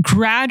he's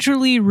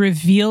gradually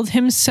revealed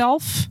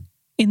himself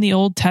in the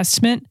Old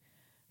Testament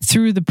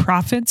through the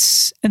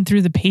prophets and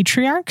through the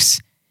patriarchs,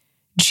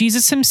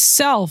 Jesus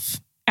himself,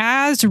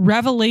 as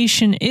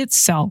revelation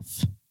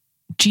itself,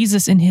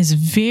 Jesus in his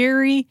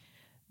very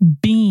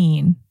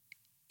being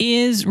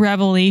is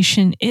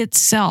revelation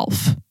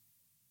itself.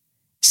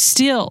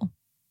 Still,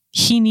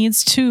 he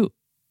needs to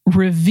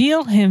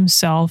reveal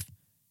himself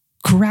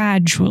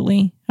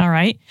gradually. All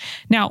right.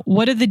 Now,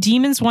 what do the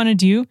demons want to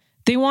do?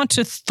 They want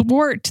to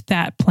thwart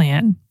that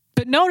plan.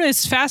 But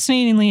notice,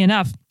 fascinatingly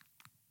enough,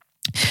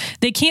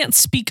 they can't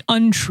speak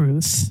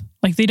untruth.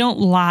 Like, they don't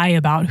lie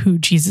about who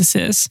Jesus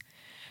is.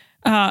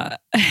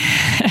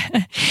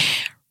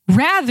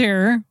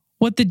 Rather,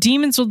 what the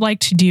demons would like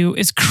to do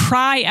is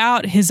cry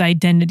out his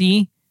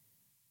identity.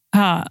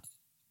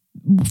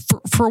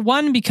 For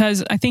one,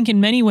 because I think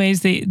in many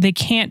ways they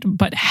can't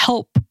but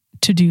help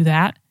to do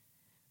that,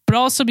 but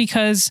also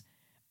because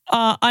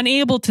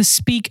unable to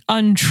speak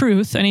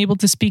untruth, unable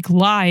to speak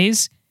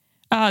lies,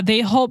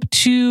 they hope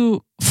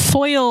to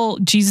foil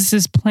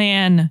Jesus's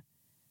plan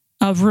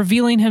of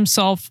revealing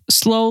himself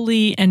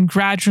slowly and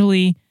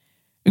gradually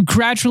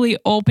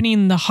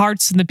opening the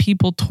hearts of the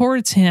people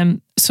towards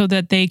him so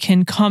that they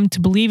can come to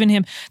believe in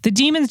him. The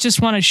demons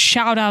just want to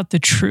shout out the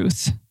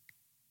truth.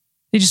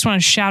 They just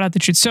want to shout out the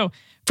truth. So,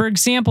 for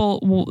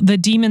example, the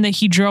demon that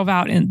Jesus drove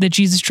out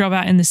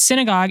in the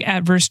synagogue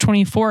at verse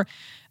 24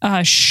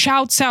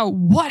 shouts out,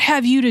 "What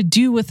have you to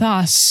do with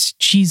us,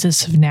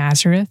 Jesus of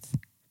Nazareth?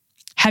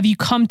 Have you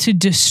come to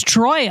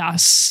destroy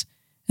us?"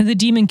 And the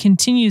demon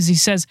continues. He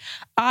says,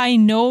 "I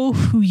know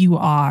who you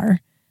are,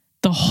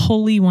 the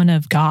Holy One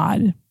of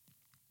God."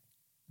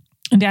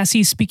 And as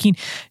he's speaking,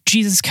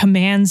 Jesus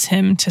commands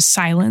him to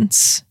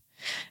silence.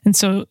 And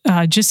so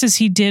just as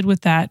he did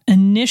with that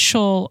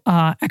initial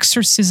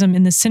exorcism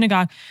in the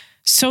synagogue,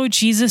 so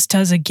Jesus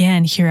does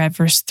again here at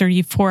verse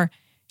 34.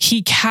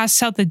 He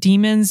casts out the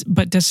demons,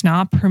 but does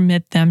not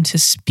permit them to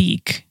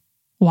speak.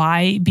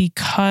 Why?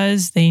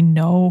 Because they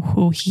know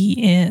who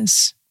he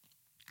is.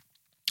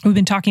 We've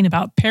been talking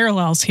about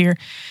parallels here,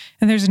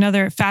 and there's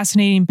another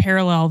fascinating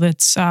parallel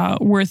that's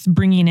worth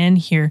bringing in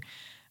here.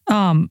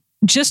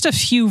 Just a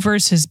few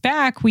verses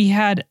back, we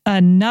had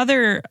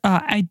another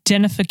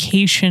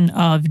identification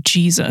of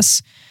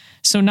Jesus.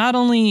 So not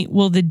only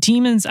will the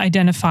demons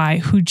identify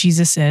who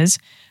Jesus is,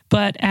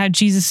 but at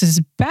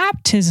Jesus's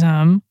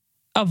baptism,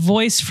 a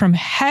voice from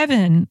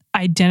heaven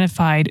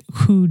identified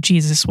who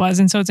Jesus was.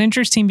 And so it's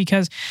interesting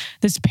because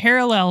this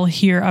parallel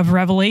here of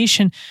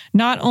Revelation,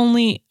 not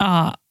only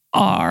are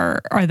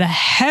the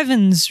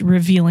heavens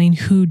revealing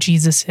who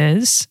Jesus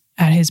is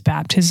at his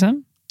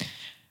baptism,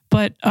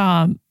 but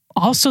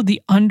also the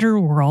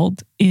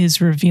underworld is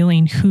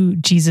revealing who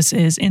Jesus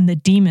is in the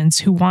demons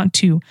who want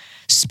to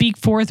speak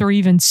forth or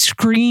even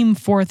scream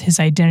forth his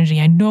identity.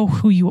 I know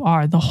who you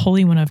are, the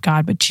Holy One of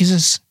God, but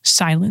Jesus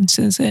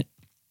silences it.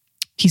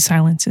 He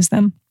silences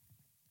them.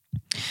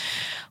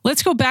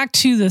 Let's go back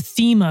to the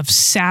theme of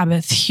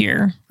Sabbath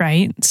here,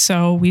 right?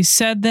 So we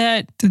said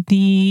that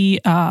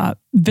the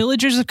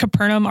villagers of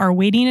Capernaum are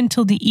waiting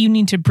until the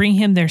evening to bring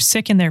him their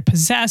sick and their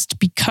possessed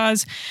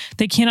because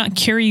they cannot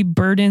carry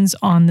burdens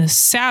on the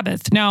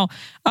Sabbath. Now,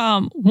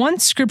 one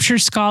scripture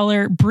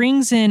scholar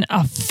brings in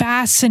a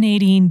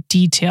fascinating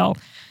detail,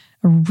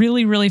 a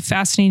really, really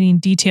fascinating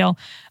detail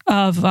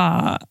of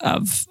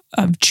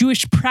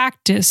Jewish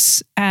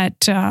practice at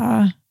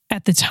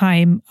the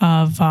time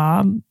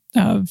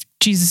of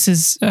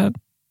Jesus's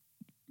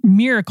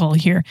miracle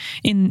here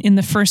in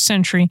the first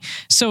century.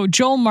 So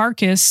Joel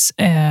Marcus,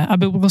 a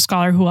biblical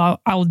scholar who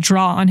I'll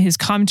draw on his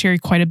commentary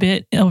quite a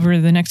bit over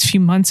the next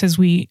few months as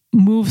we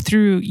move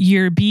through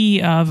year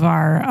B of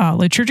our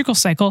liturgical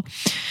cycle,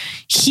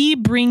 he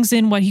brings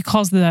in what he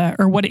calls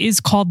what is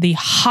called the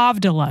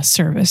Havdalah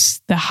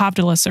service. The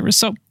Havdalah service.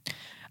 So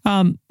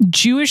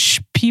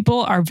Jewish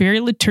people are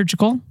very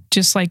liturgical,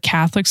 just like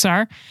Catholics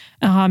are,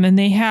 and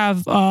they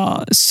have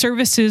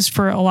services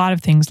for a lot of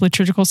things,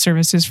 liturgical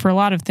services for a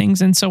lot of things.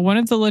 And so one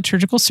of the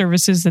liturgical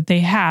services that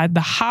they had,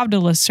 the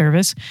Havdalah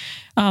service,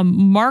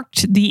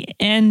 marked the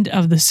end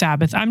of the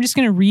Sabbath. I'm just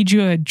going to read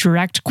you a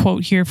direct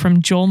quote here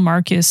from Joel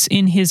Marcus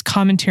in his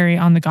commentary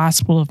on the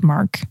Gospel of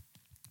Mark.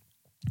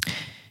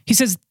 He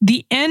says,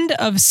 "The end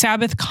of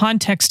Sabbath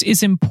context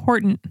is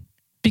important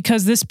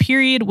because this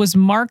period was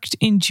marked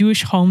in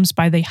Jewish homes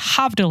by the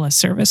Havdalah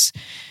service,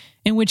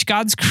 in which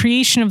God's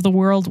creation of the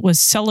world was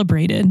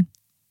celebrated.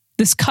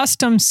 This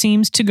custom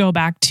seems to go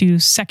back to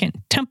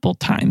Second Temple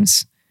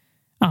times."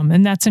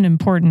 And that's an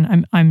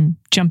important, I'm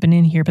jumping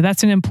in here, but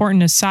that's an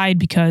important aside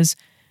because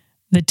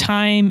the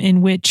time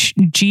in which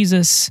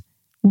Jesus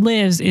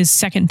lives is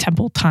Second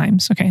Temple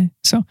times. Okay,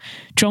 so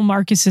Joel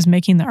Marcus is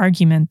making the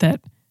argument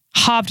that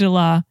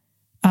Havdalah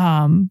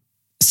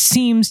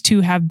seems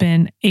to have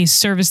been a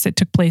service that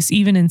took place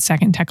even in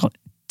Second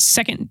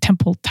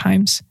Temple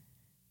times.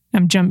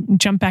 I'm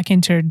jump back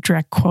into a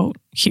direct quote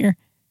here.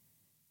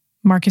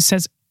 Marcus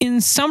says, "In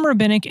some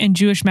rabbinic and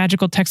Jewish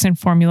magical texts and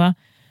formula,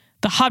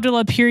 The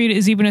Havdalah period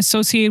is even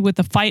associated with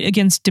the fight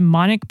against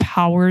demonic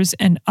powers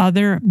and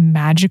other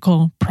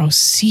magical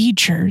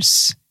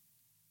procedures.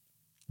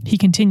 He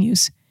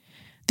continues,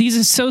 these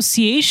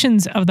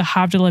associations of the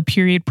Havdalah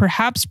period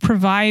perhaps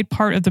provide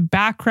part of the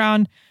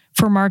background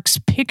for Mark's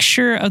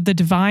picture of the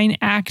divine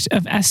act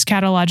of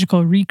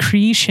eschatological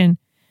recreation,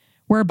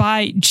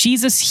 whereby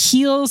Jesus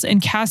heals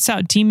and casts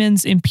out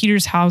demons in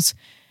Peter's house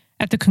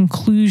at the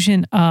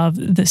conclusion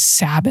of the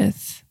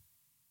Sabbath.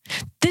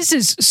 This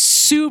is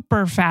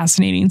super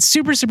fascinating,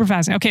 super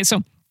fascinating. Okay,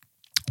 so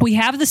we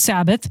have the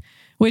Sabbath,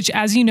 which,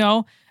 as you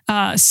know,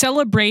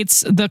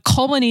 celebrates the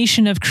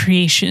culmination of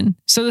creation.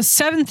 So the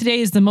seventh day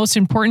is the most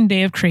important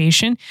day of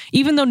creation,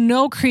 even though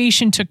no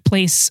creation took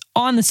place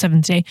on the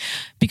seventh day,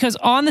 because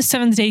on the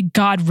seventh day,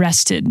 God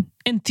rested.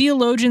 And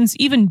theologians,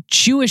 even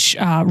Jewish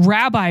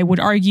rabbi, would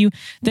argue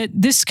that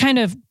this kind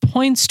of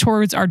points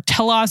towards our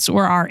telos,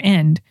 or our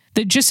end.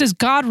 That just as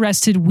God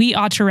rested, we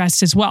ought to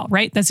rest as well,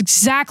 right? That's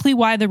exactly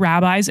why the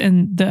rabbis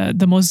and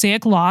the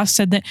Mosaic law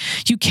said that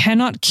you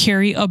cannot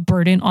carry a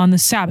burden on the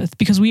Sabbath,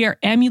 because we are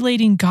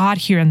emulating God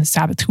here on the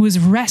Sabbath, who is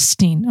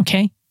resting,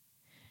 okay?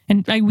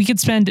 And we could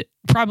spend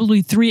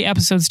probably 3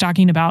 episodes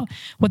talking about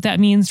what that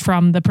means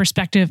from the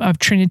perspective of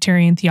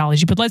Trinitarian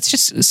theology. But let's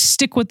just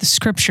stick with the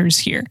scriptures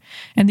here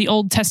and the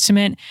Old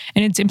Testament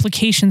and its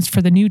implications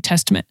for the New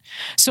Testament.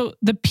 So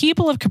the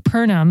people of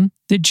Capernaum,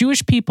 the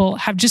Jewish people,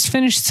 have just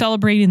finished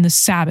celebrating the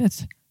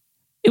Sabbath,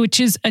 which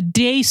is a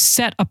day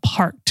set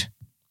apart.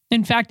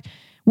 In fact,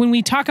 when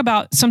we talk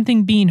about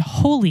something being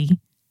holy,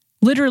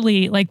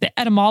 literally, like the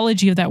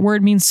etymology of that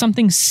word means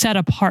something set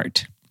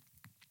apart.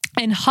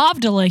 And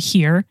Havdalah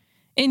here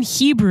in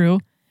Hebrew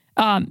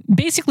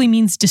basically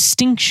means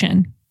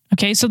distinction.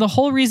 Okay, so the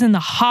whole reason the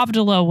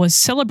Havdalah was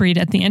celebrated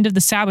at the end of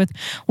the Sabbath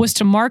was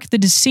to mark the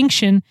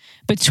distinction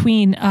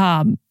between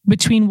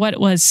what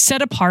was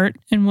set apart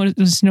and what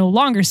was no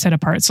longer set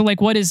apart. So like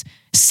what is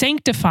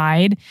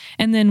sanctified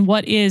and then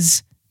what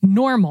is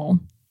normal,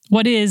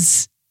 what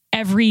is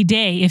every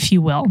day, if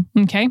you will.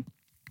 Okay,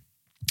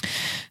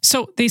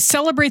 so they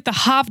celebrate the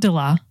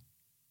Havdalah,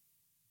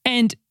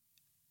 and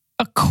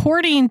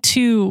according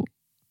to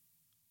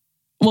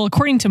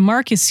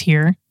Marcus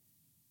here,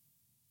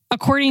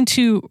 according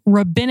to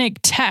rabbinic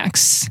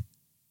texts,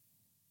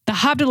 the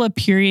Havdalah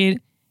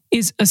period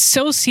is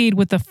associated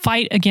with the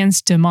fight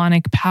against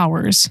demonic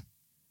powers.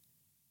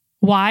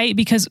 Why?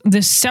 Because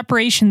this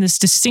separation, this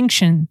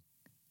distinction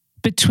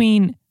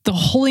between the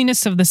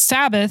holiness of the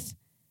Sabbath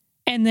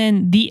and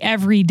then the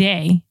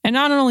everyday, and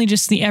not only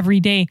just the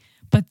everyday,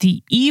 but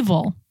the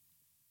evil.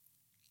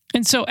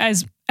 And so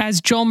as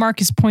Joel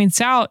Marcus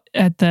points out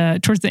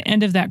towards the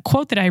end of that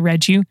quote that I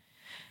read you,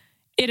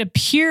 it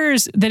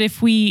appears that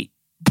if we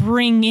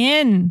bring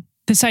in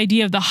this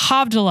idea of the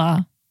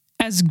Havdalah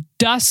as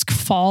dusk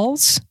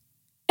falls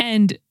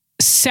and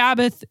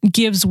Sabbath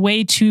gives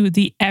way to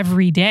the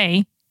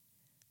everyday,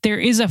 there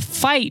is a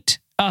fight,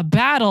 a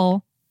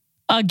battle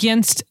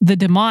against the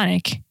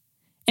demonic.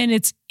 And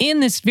it's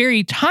in this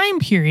very time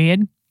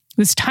period,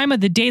 this time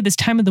of the day, this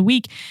time of the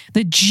week,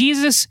 that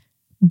Jesus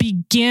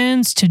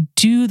begins to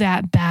do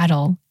that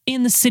battle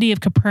in the city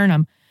of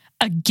Capernaum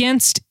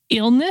against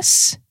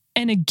illness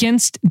and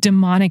against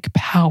demonic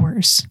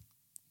powers.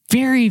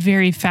 Very,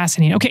 very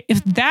fascinating. Okay,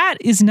 if that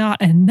is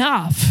not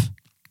enough,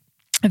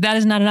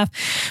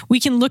 we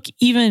can look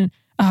even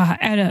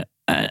at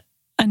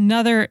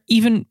another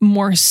even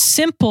more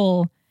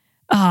simple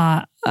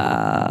an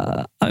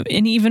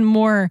even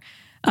more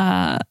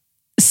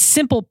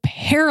simple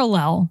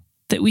parallel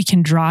that we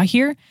can draw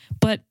here.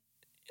 But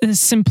the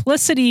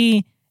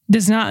simplicity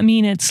does not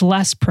mean it's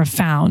less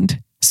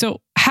profound.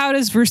 So how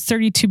does verse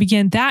 32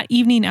 begin? That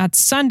evening at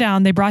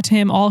sundown, they brought to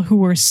him all who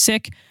were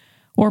sick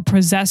or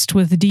possessed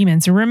with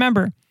demons. And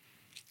remember,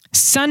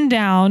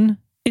 sundown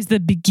is the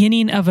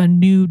beginning of a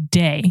new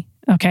day,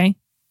 okay?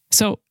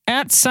 So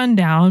at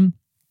sundown,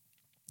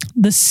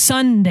 the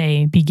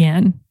Sunday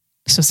began.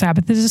 So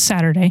Sabbath is a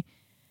Saturday.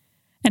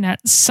 And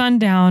at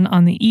sundown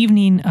on the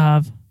evening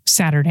of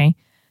Saturday,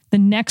 the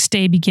next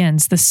day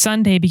begins. The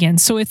Sunday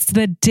begins. So it's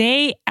the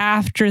day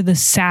after the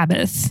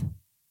Sabbath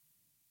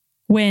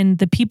when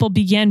the people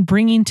began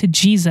bringing to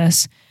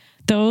Jesus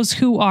those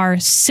who are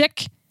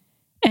sick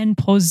and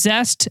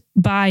possessed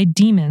by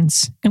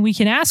demons. And we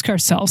can ask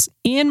ourselves,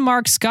 in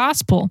Mark's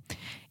gospel,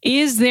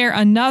 is there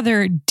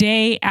another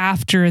day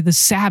after the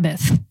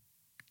Sabbath?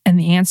 And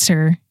the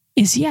answer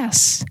is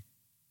yes.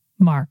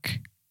 Mark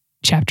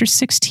chapter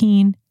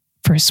 16,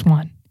 verse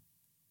 1.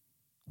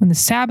 When the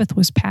Sabbath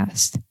was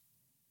past,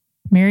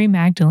 Mary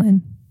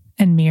Magdalene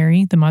and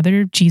Mary, the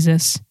mother of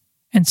Jesus,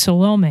 and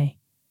Salome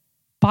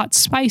bought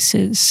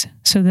spices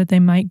so that they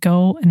might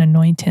go and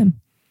anoint him.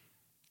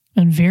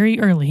 And very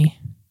early,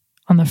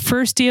 on the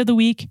first day of the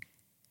week,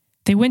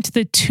 they went to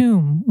the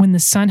tomb when the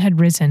sun had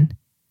risen.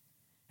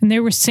 And they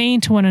were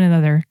saying to one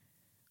another,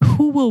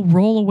 "Who will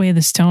roll away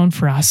the stone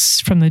for us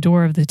from the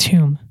door of the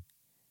tomb?"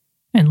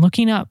 And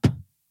looking up,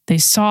 they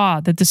saw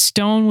that the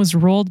stone was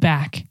rolled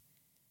back.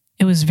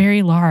 It was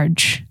very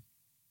large.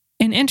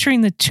 And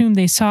entering the tomb,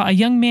 they saw a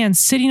young man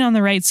sitting on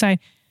the right side,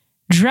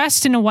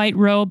 dressed in a white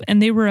robe,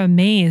 and they were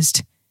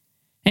amazed.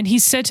 And he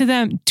said to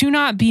them, "Do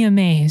not be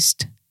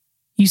amazed.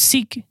 You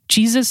seek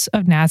Jesus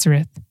of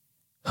Nazareth,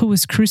 who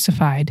was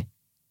crucified.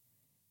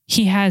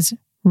 He has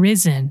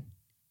risen,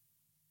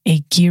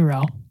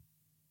 agero.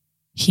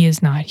 He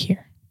is not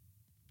here."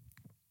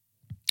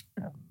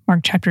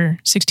 Mark chapter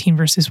 16,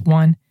 verses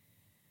 1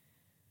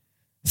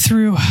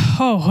 through,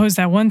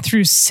 1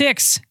 through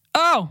 6.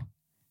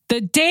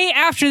 The day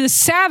after the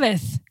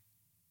Sabbath.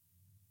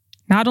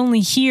 Not only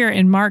here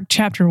in Mark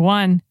chapter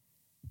 1,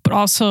 but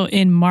also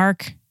in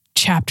Mark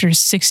chapter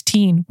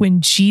 16,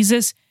 when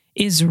Jesus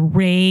is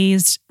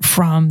raised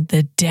from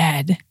the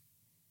dead.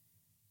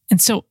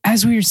 And so,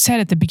 as we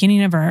said at the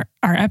beginning of our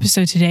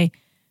episode today,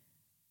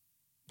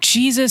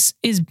 Jesus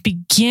is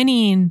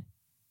beginning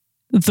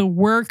the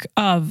work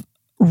of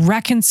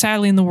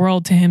reconciling the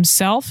world to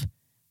himself,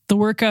 the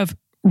work of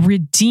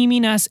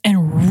redeeming us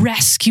and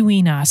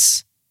rescuing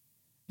us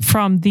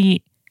from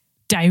the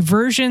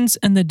diversions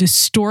and the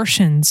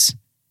distortions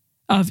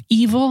of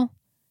evil,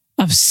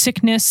 of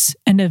sickness,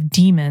 and of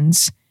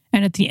demons.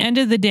 And at the end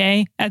of the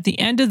day, at the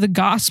end of the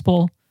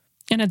gospel,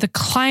 and at the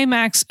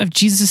climax of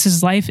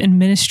Jesus' life and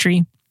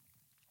ministry,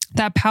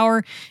 that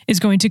power is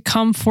going to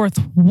come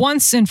forth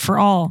once and for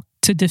all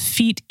to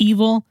defeat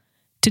evil,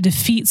 to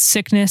defeat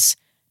sickness,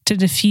 to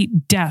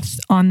defeat death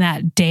on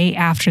that day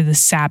after the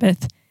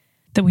Sabbath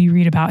that we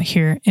read about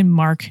here in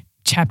Mark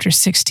chapter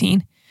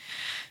 16.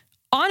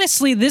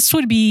 Honestly, this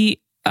would be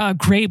a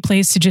great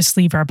place to just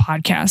leave our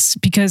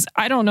podcast, because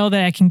I don't know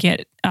that I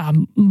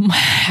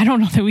don't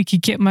know that we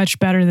could get much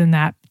better than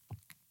that.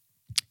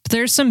 But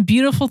there's some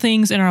beautiful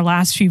things in our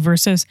last few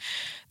verses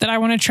that I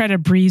want to try to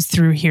breeze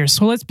through here.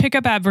 So let's pick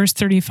up at verse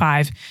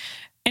 35.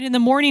 "And in the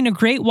morning, a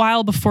great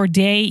while before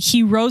day,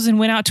 he rose and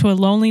went out to a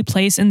lonely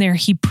place, and there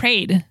he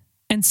prayed.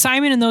 And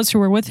Simon and those who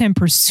were with him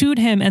pursued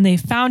him, and they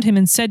found him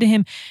and said to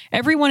him,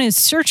 'Everyone is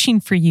searching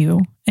for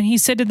you.' And he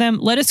said to them,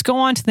 'Let us go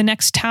on to the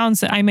next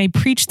towns that I may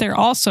preach there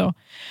also,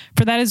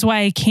 for that is why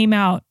I came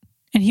out.'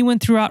 And he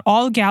went throughout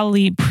all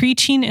Galilee,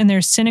 preaching in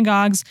their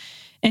synagogues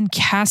and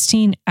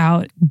casting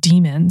out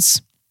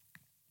demons."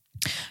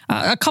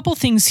 A couple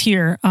things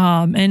here,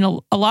 and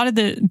a lot of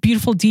the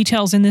beautiful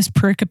details in this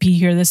pericope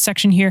here, this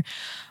section here,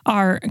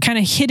 are kind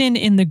of hidden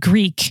in the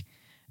Greek.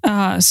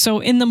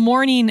 So in the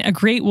morning, a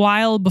great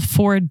while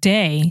before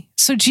day.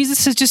 So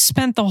Jesus has just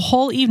spent the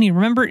whole evening.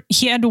 Remember,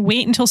 he had to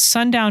wait until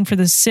sundown for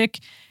the sick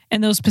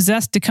and those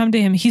possessed to come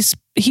to him.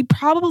 He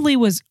probably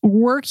was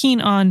working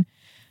on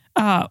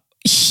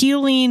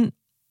healing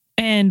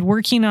and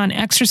working on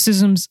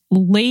exorcisms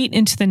late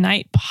into the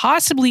night,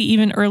 possibly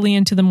even early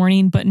into the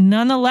morning, but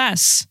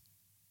nonetheless,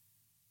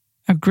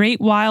 a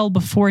great while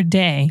before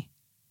day,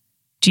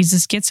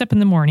 Jesus gets up in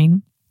the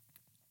morning,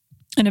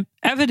 and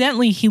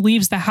evidently he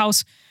leaves the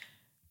house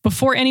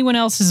before anyone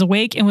else is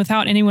awake and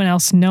without anyone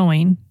else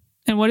knowing.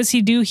 And what does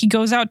he do? He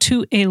goes out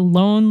to a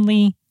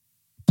lonely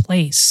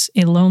place,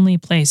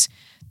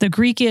 The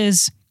Greek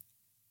is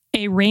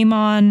a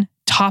Ramon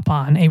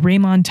topon.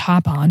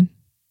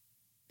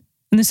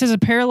 And this is a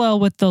parallel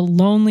with the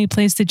lonely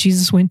place that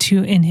Jesus went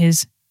to in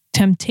his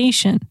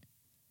temptation.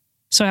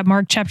 So at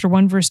Mark chapter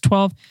 1, verse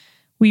 12,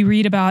 we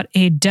read about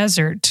a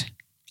desert,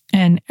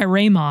 and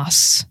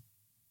eremos.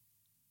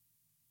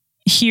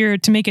 Here,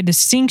 to make a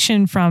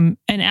distinction from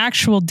an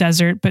actual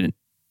desert, but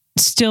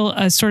still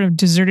a sort of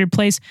deserted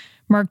place,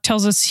 Mark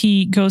tells us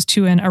he goes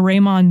to an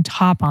Ramon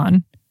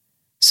topon.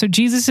 So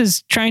Jesus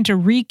is trying to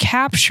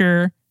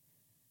recapture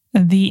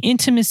the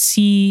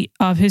intimacy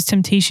of his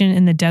temptation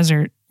in the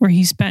desert, where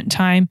he spent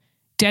time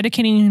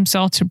dedicating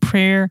himself to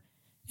prayer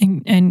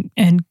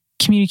and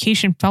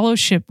communication,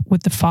 fellowship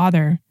with the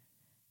Father,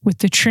 with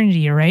the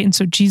Trinity, right? And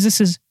so Jesus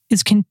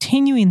is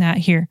continuing that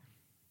here.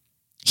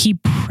 He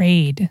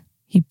prayed.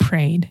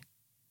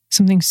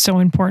 Something so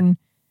important.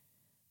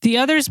 The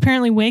others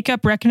apparently wake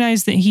up,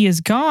 recognize that he is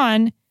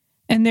gone,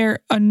 and they're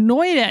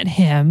annoyed at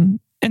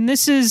him. And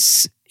this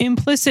is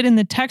implicit in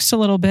the text a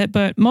little bit,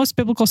 but most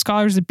biblical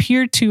scholars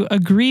appear to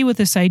agree with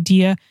this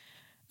idea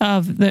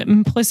of the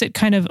implicit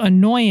kind of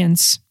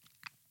annoyance,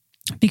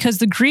 because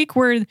the Greek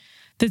word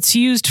that's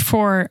used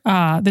for,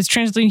 that's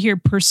translated here,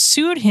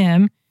 pursued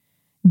him,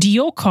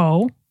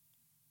 dioko,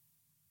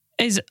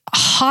 is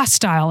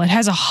hostile. It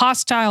has a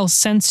hostile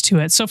sense to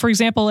it. So for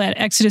example, at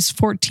Exodus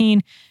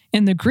 14,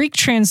 in the Greek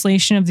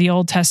translation of the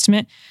Old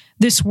Testament,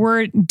 this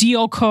word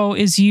dioko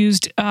is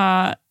used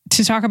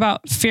to talk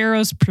about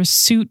Pharaoh's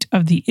pursuit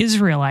of the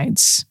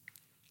Israelites.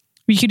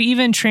 We could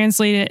even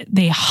translate it,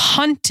 they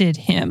hunted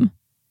him.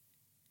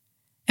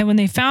 And when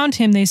they found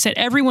him, they said,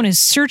 "Everyone is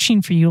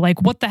searching for you.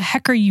 Like, what the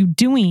heck are you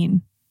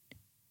doing?"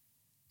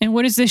 And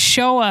what does this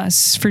show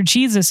us for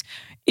Jesus?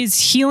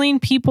 Is healing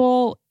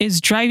people, is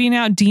driving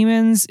out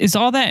demons, is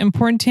all that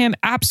important to him?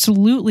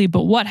 Absolutely.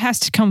 But what has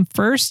to come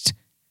first?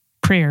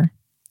 Prayer.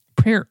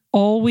 Prayer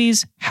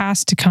always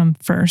has to come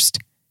first.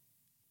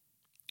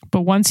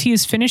 But once he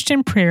is finished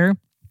in prayer,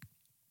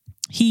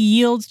 he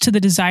yields to the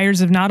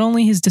desires of not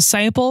only his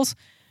disciples,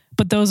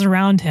 but those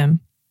around him.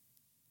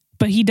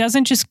 But he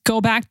doesn't just go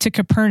back to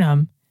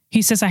Capernaum.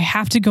 He says, "I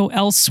have to go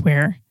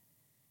elsewhere."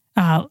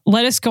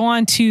 Let us go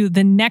on to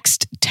the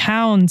next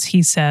towns,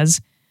 he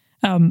says.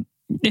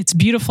 It's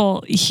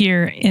beautiful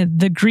here.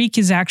 The Greek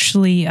is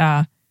actually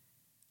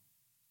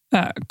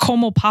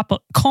Komopolis,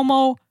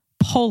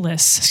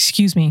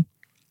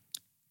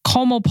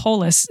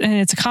 Komopolis, and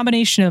it's a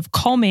combination of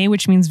Kome,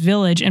 which means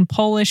village, and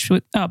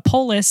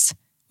polis,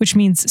 which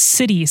means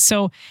city.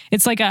 So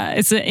it's like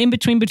it's an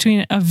in-between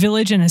between a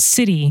village and a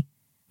city,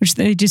 which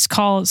they just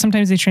call,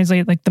 sometimes they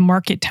translate like the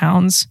market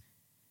towns.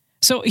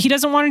 So he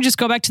doesn't want to just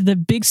go back to the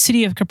big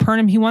city of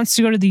Capernaum. He wants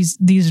to go to these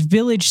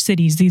village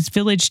cities, these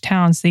village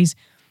towns, these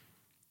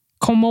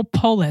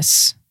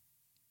Komopolis,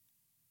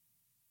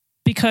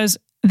 because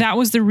that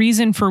was the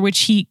reason for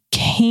which he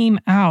came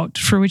out,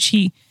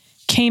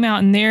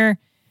 and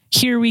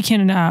here we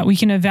can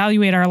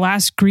evaluate our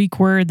last Greek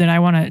word that I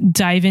want to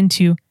dive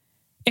into,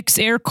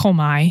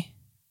 exerkomai,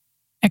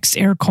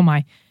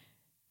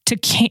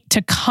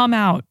 to come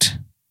out.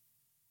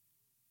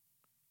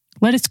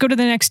 Let us go to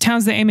the next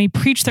towns that I may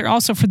preach there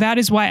also, for that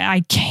is why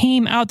I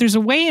came out. There's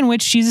a way in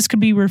which Jesus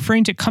could be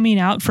referring to coming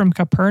out from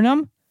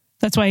Capernaum.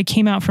 That's why I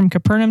came out from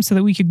Capernaum, so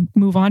that we could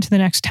move on to the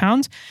next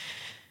towns.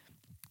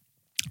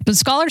 But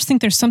scholars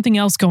think there's something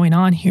else going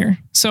on here.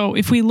 So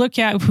if we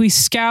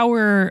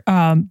scour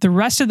the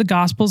rest of the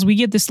Gospels, we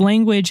get this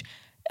language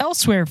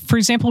elsewhere. For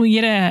example, we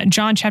get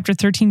John chapter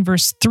 13,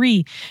 verse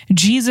 3.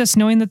 Jesus,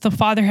 knowing that the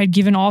Father had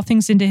given all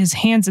things into his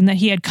hands and that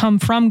he had come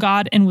from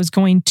God and was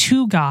going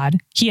to God,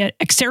 he had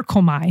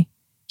exerkomai.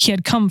 He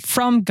had come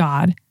from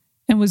God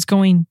and was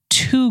going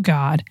to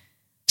God.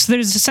 So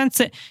there's a sense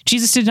that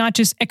Jesus did not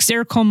just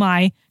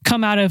exerkomai,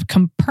 come out of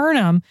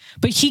Capernaum,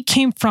 but he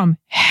came from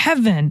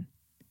heaven.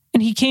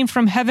 And he came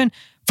from heaven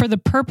for the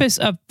purpose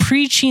of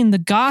preaching the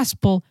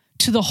gospel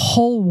to the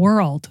whole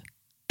world.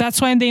 That's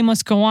why they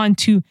must go on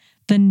to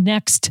the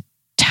next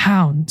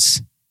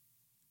towns.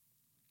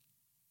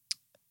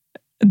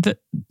 The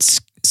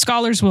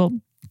scholars will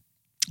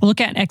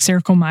look at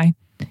exerkomai,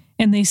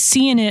 and they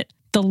see in it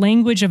the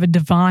language of a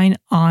divine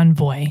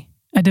envoy.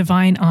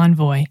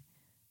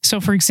 So,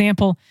 for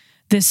example,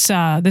 this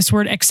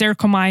word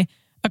exerkomai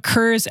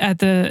occurs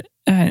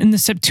in the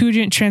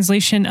Septuagint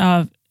translation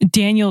of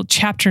Daniel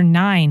chapter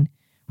 9,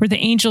 where the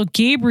angel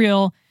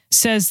Gabriel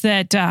says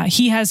that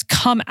he has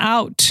come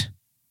out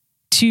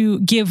to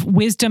give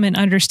wisdom and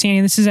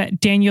understanding. This is at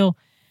Daniel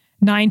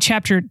 9,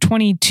 chapter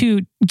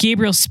 22.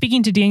 Gabriel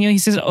speaking to Daniel, he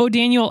says, "Oh,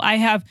 Daniel, I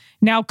have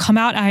now come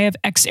out. I have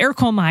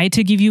exerkomai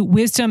to give you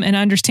wisdom and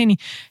understanding."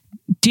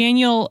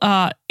 Daniel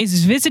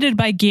is visited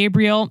by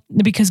Gabriel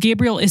because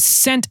Gabriel is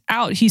sent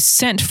out. He's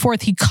sent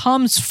forth. He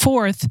comes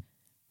forth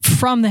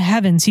from the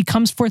heavens. He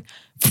comes forth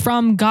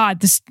from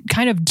God, this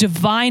kind of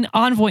divine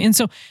envoy. And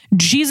so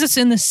Jesus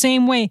in the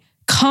same way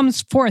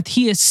comes forth.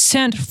 He is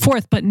sent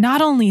forth. But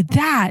not only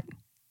that,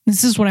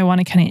 this is what I want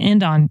to kind of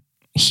end on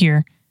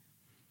here.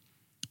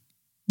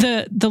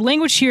 The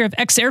language here of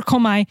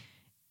exerkomai,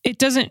 it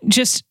doesn't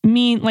just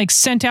mean like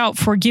sent out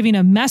for giving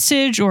a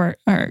message or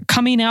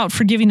coming out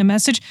for giving a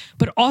message,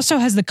 but also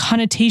has the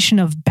connotation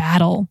of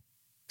battle.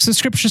 So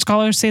scripture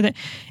scholars say that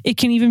it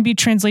can even be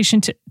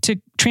translated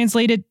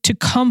to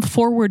come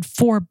forward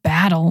for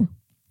battle.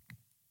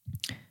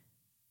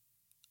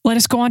 Let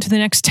us go on to the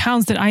next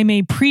towns that I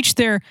may preach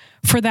there,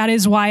 for that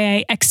is why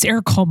I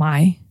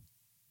exerkomai.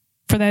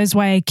 For that is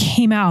why I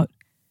came out.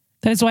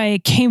 That is why I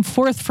came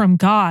forth from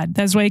God.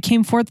 That is why I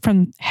came forth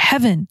from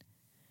heaven.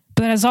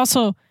 But that is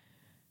also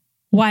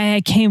why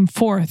I came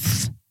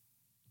forth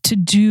to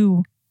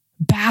do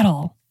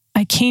battle.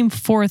 I came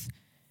forth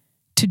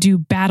to do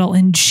battle.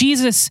 And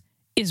Jesus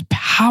is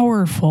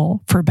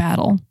powerful for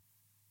battle.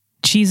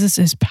 Jesus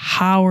is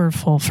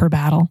powerful for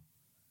battle.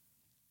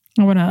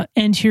 I want to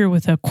end here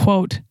with a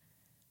quote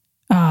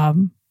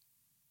from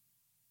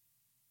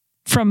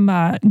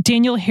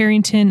Daniel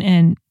Harrington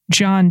and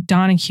John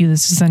Donahue.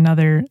 This is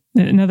another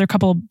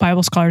couple of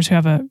Bible scholars who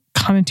have a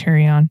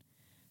commentary on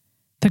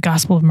the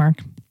Gospel of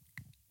Mark.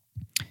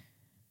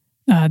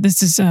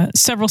 This is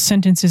several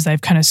sentences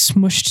I've kind of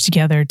smushed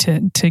together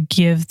to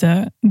give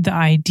the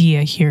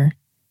idea here.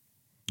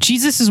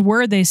 Jesus'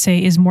 word, they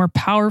say, is more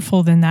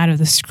powerful than that of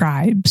the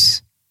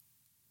scribes.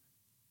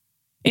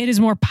 It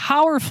is more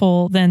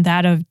powerful than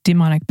that of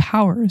demonic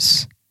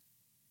powers.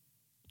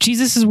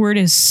 Jesus' word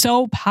is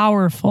so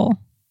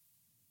powerful.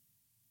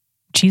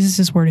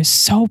 Jesus' word is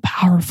so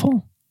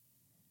powerful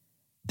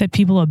that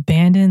people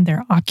abandon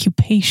their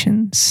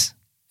occupations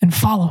and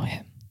follow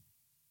him.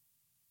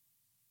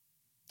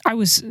 I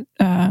was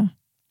kind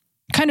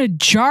of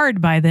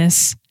jarred by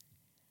this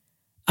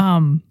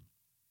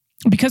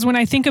because when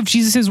I think of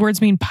Jesus' words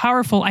being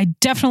powerful, I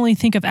definitely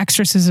think of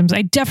exorcisms.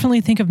 I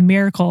definitely think of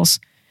miracles.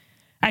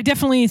 I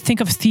definitely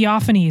think of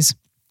theophanies.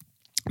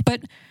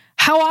 But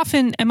how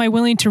often am I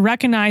willing to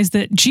recognize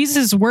that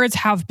Jesus' words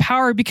have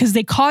power because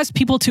they cause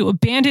people to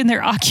abandon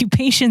their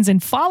occupations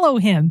and follow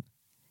him?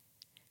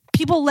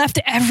 People left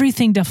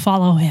everything to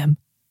follow him.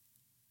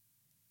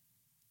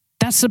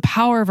 That's the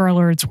power of our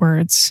Lord's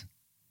words.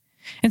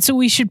 And so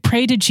we should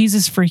pray to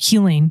Jesus for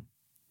healing.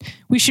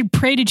 We should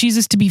pray to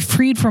Jesus to be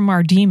freed from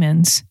our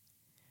demons.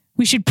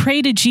 We should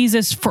pray to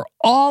Jesus for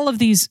all of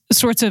these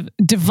sorts of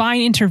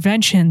divine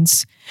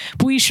interventions,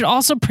 but we should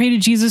also pray to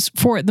Jesus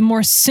for the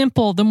more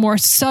simple, the more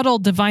subtle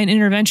divine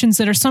interventions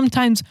that are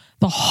sometimes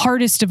the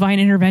hardest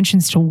divine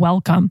interventions to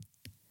welcome.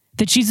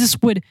 That Jesus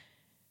would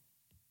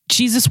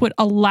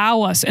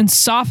allow us and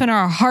soften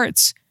our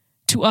hearts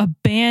to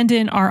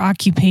abandon our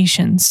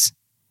occupations.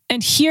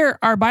 And here,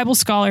 our Bible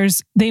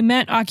scholars, they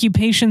meant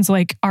occupations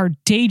like our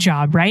day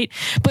job, right?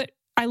 But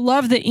I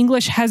love that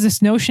English has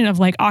this notion of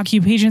like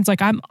occupations,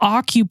 like I'm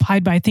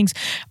occupied by things.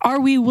 Are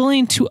we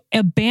willing to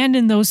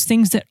abandon those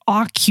things that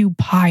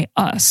occupy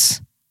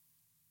us?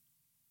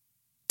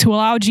 To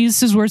allow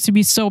Jesus' words to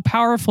be so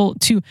powerful,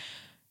 to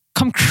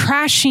come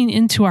crashing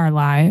into our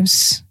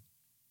lives,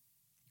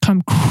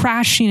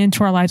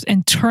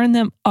 and turn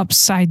them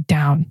upside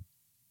down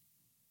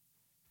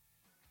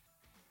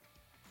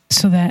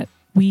so that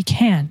we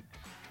can,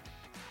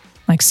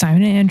 like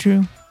Simon and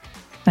Andrew,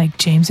 like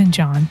James and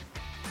John,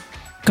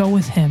 go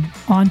with him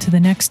on to the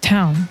next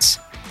towns,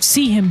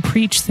 see him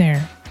preach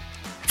there,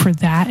 for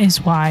that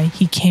is why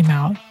he came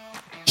out.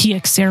 He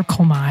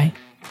exerchomai,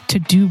 to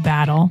do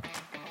battle.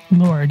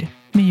 Lord,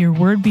 may your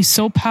word be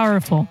so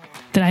powerful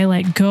that I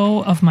let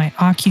go of my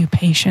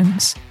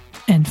occupations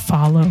and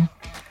follow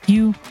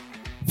you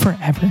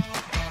forever.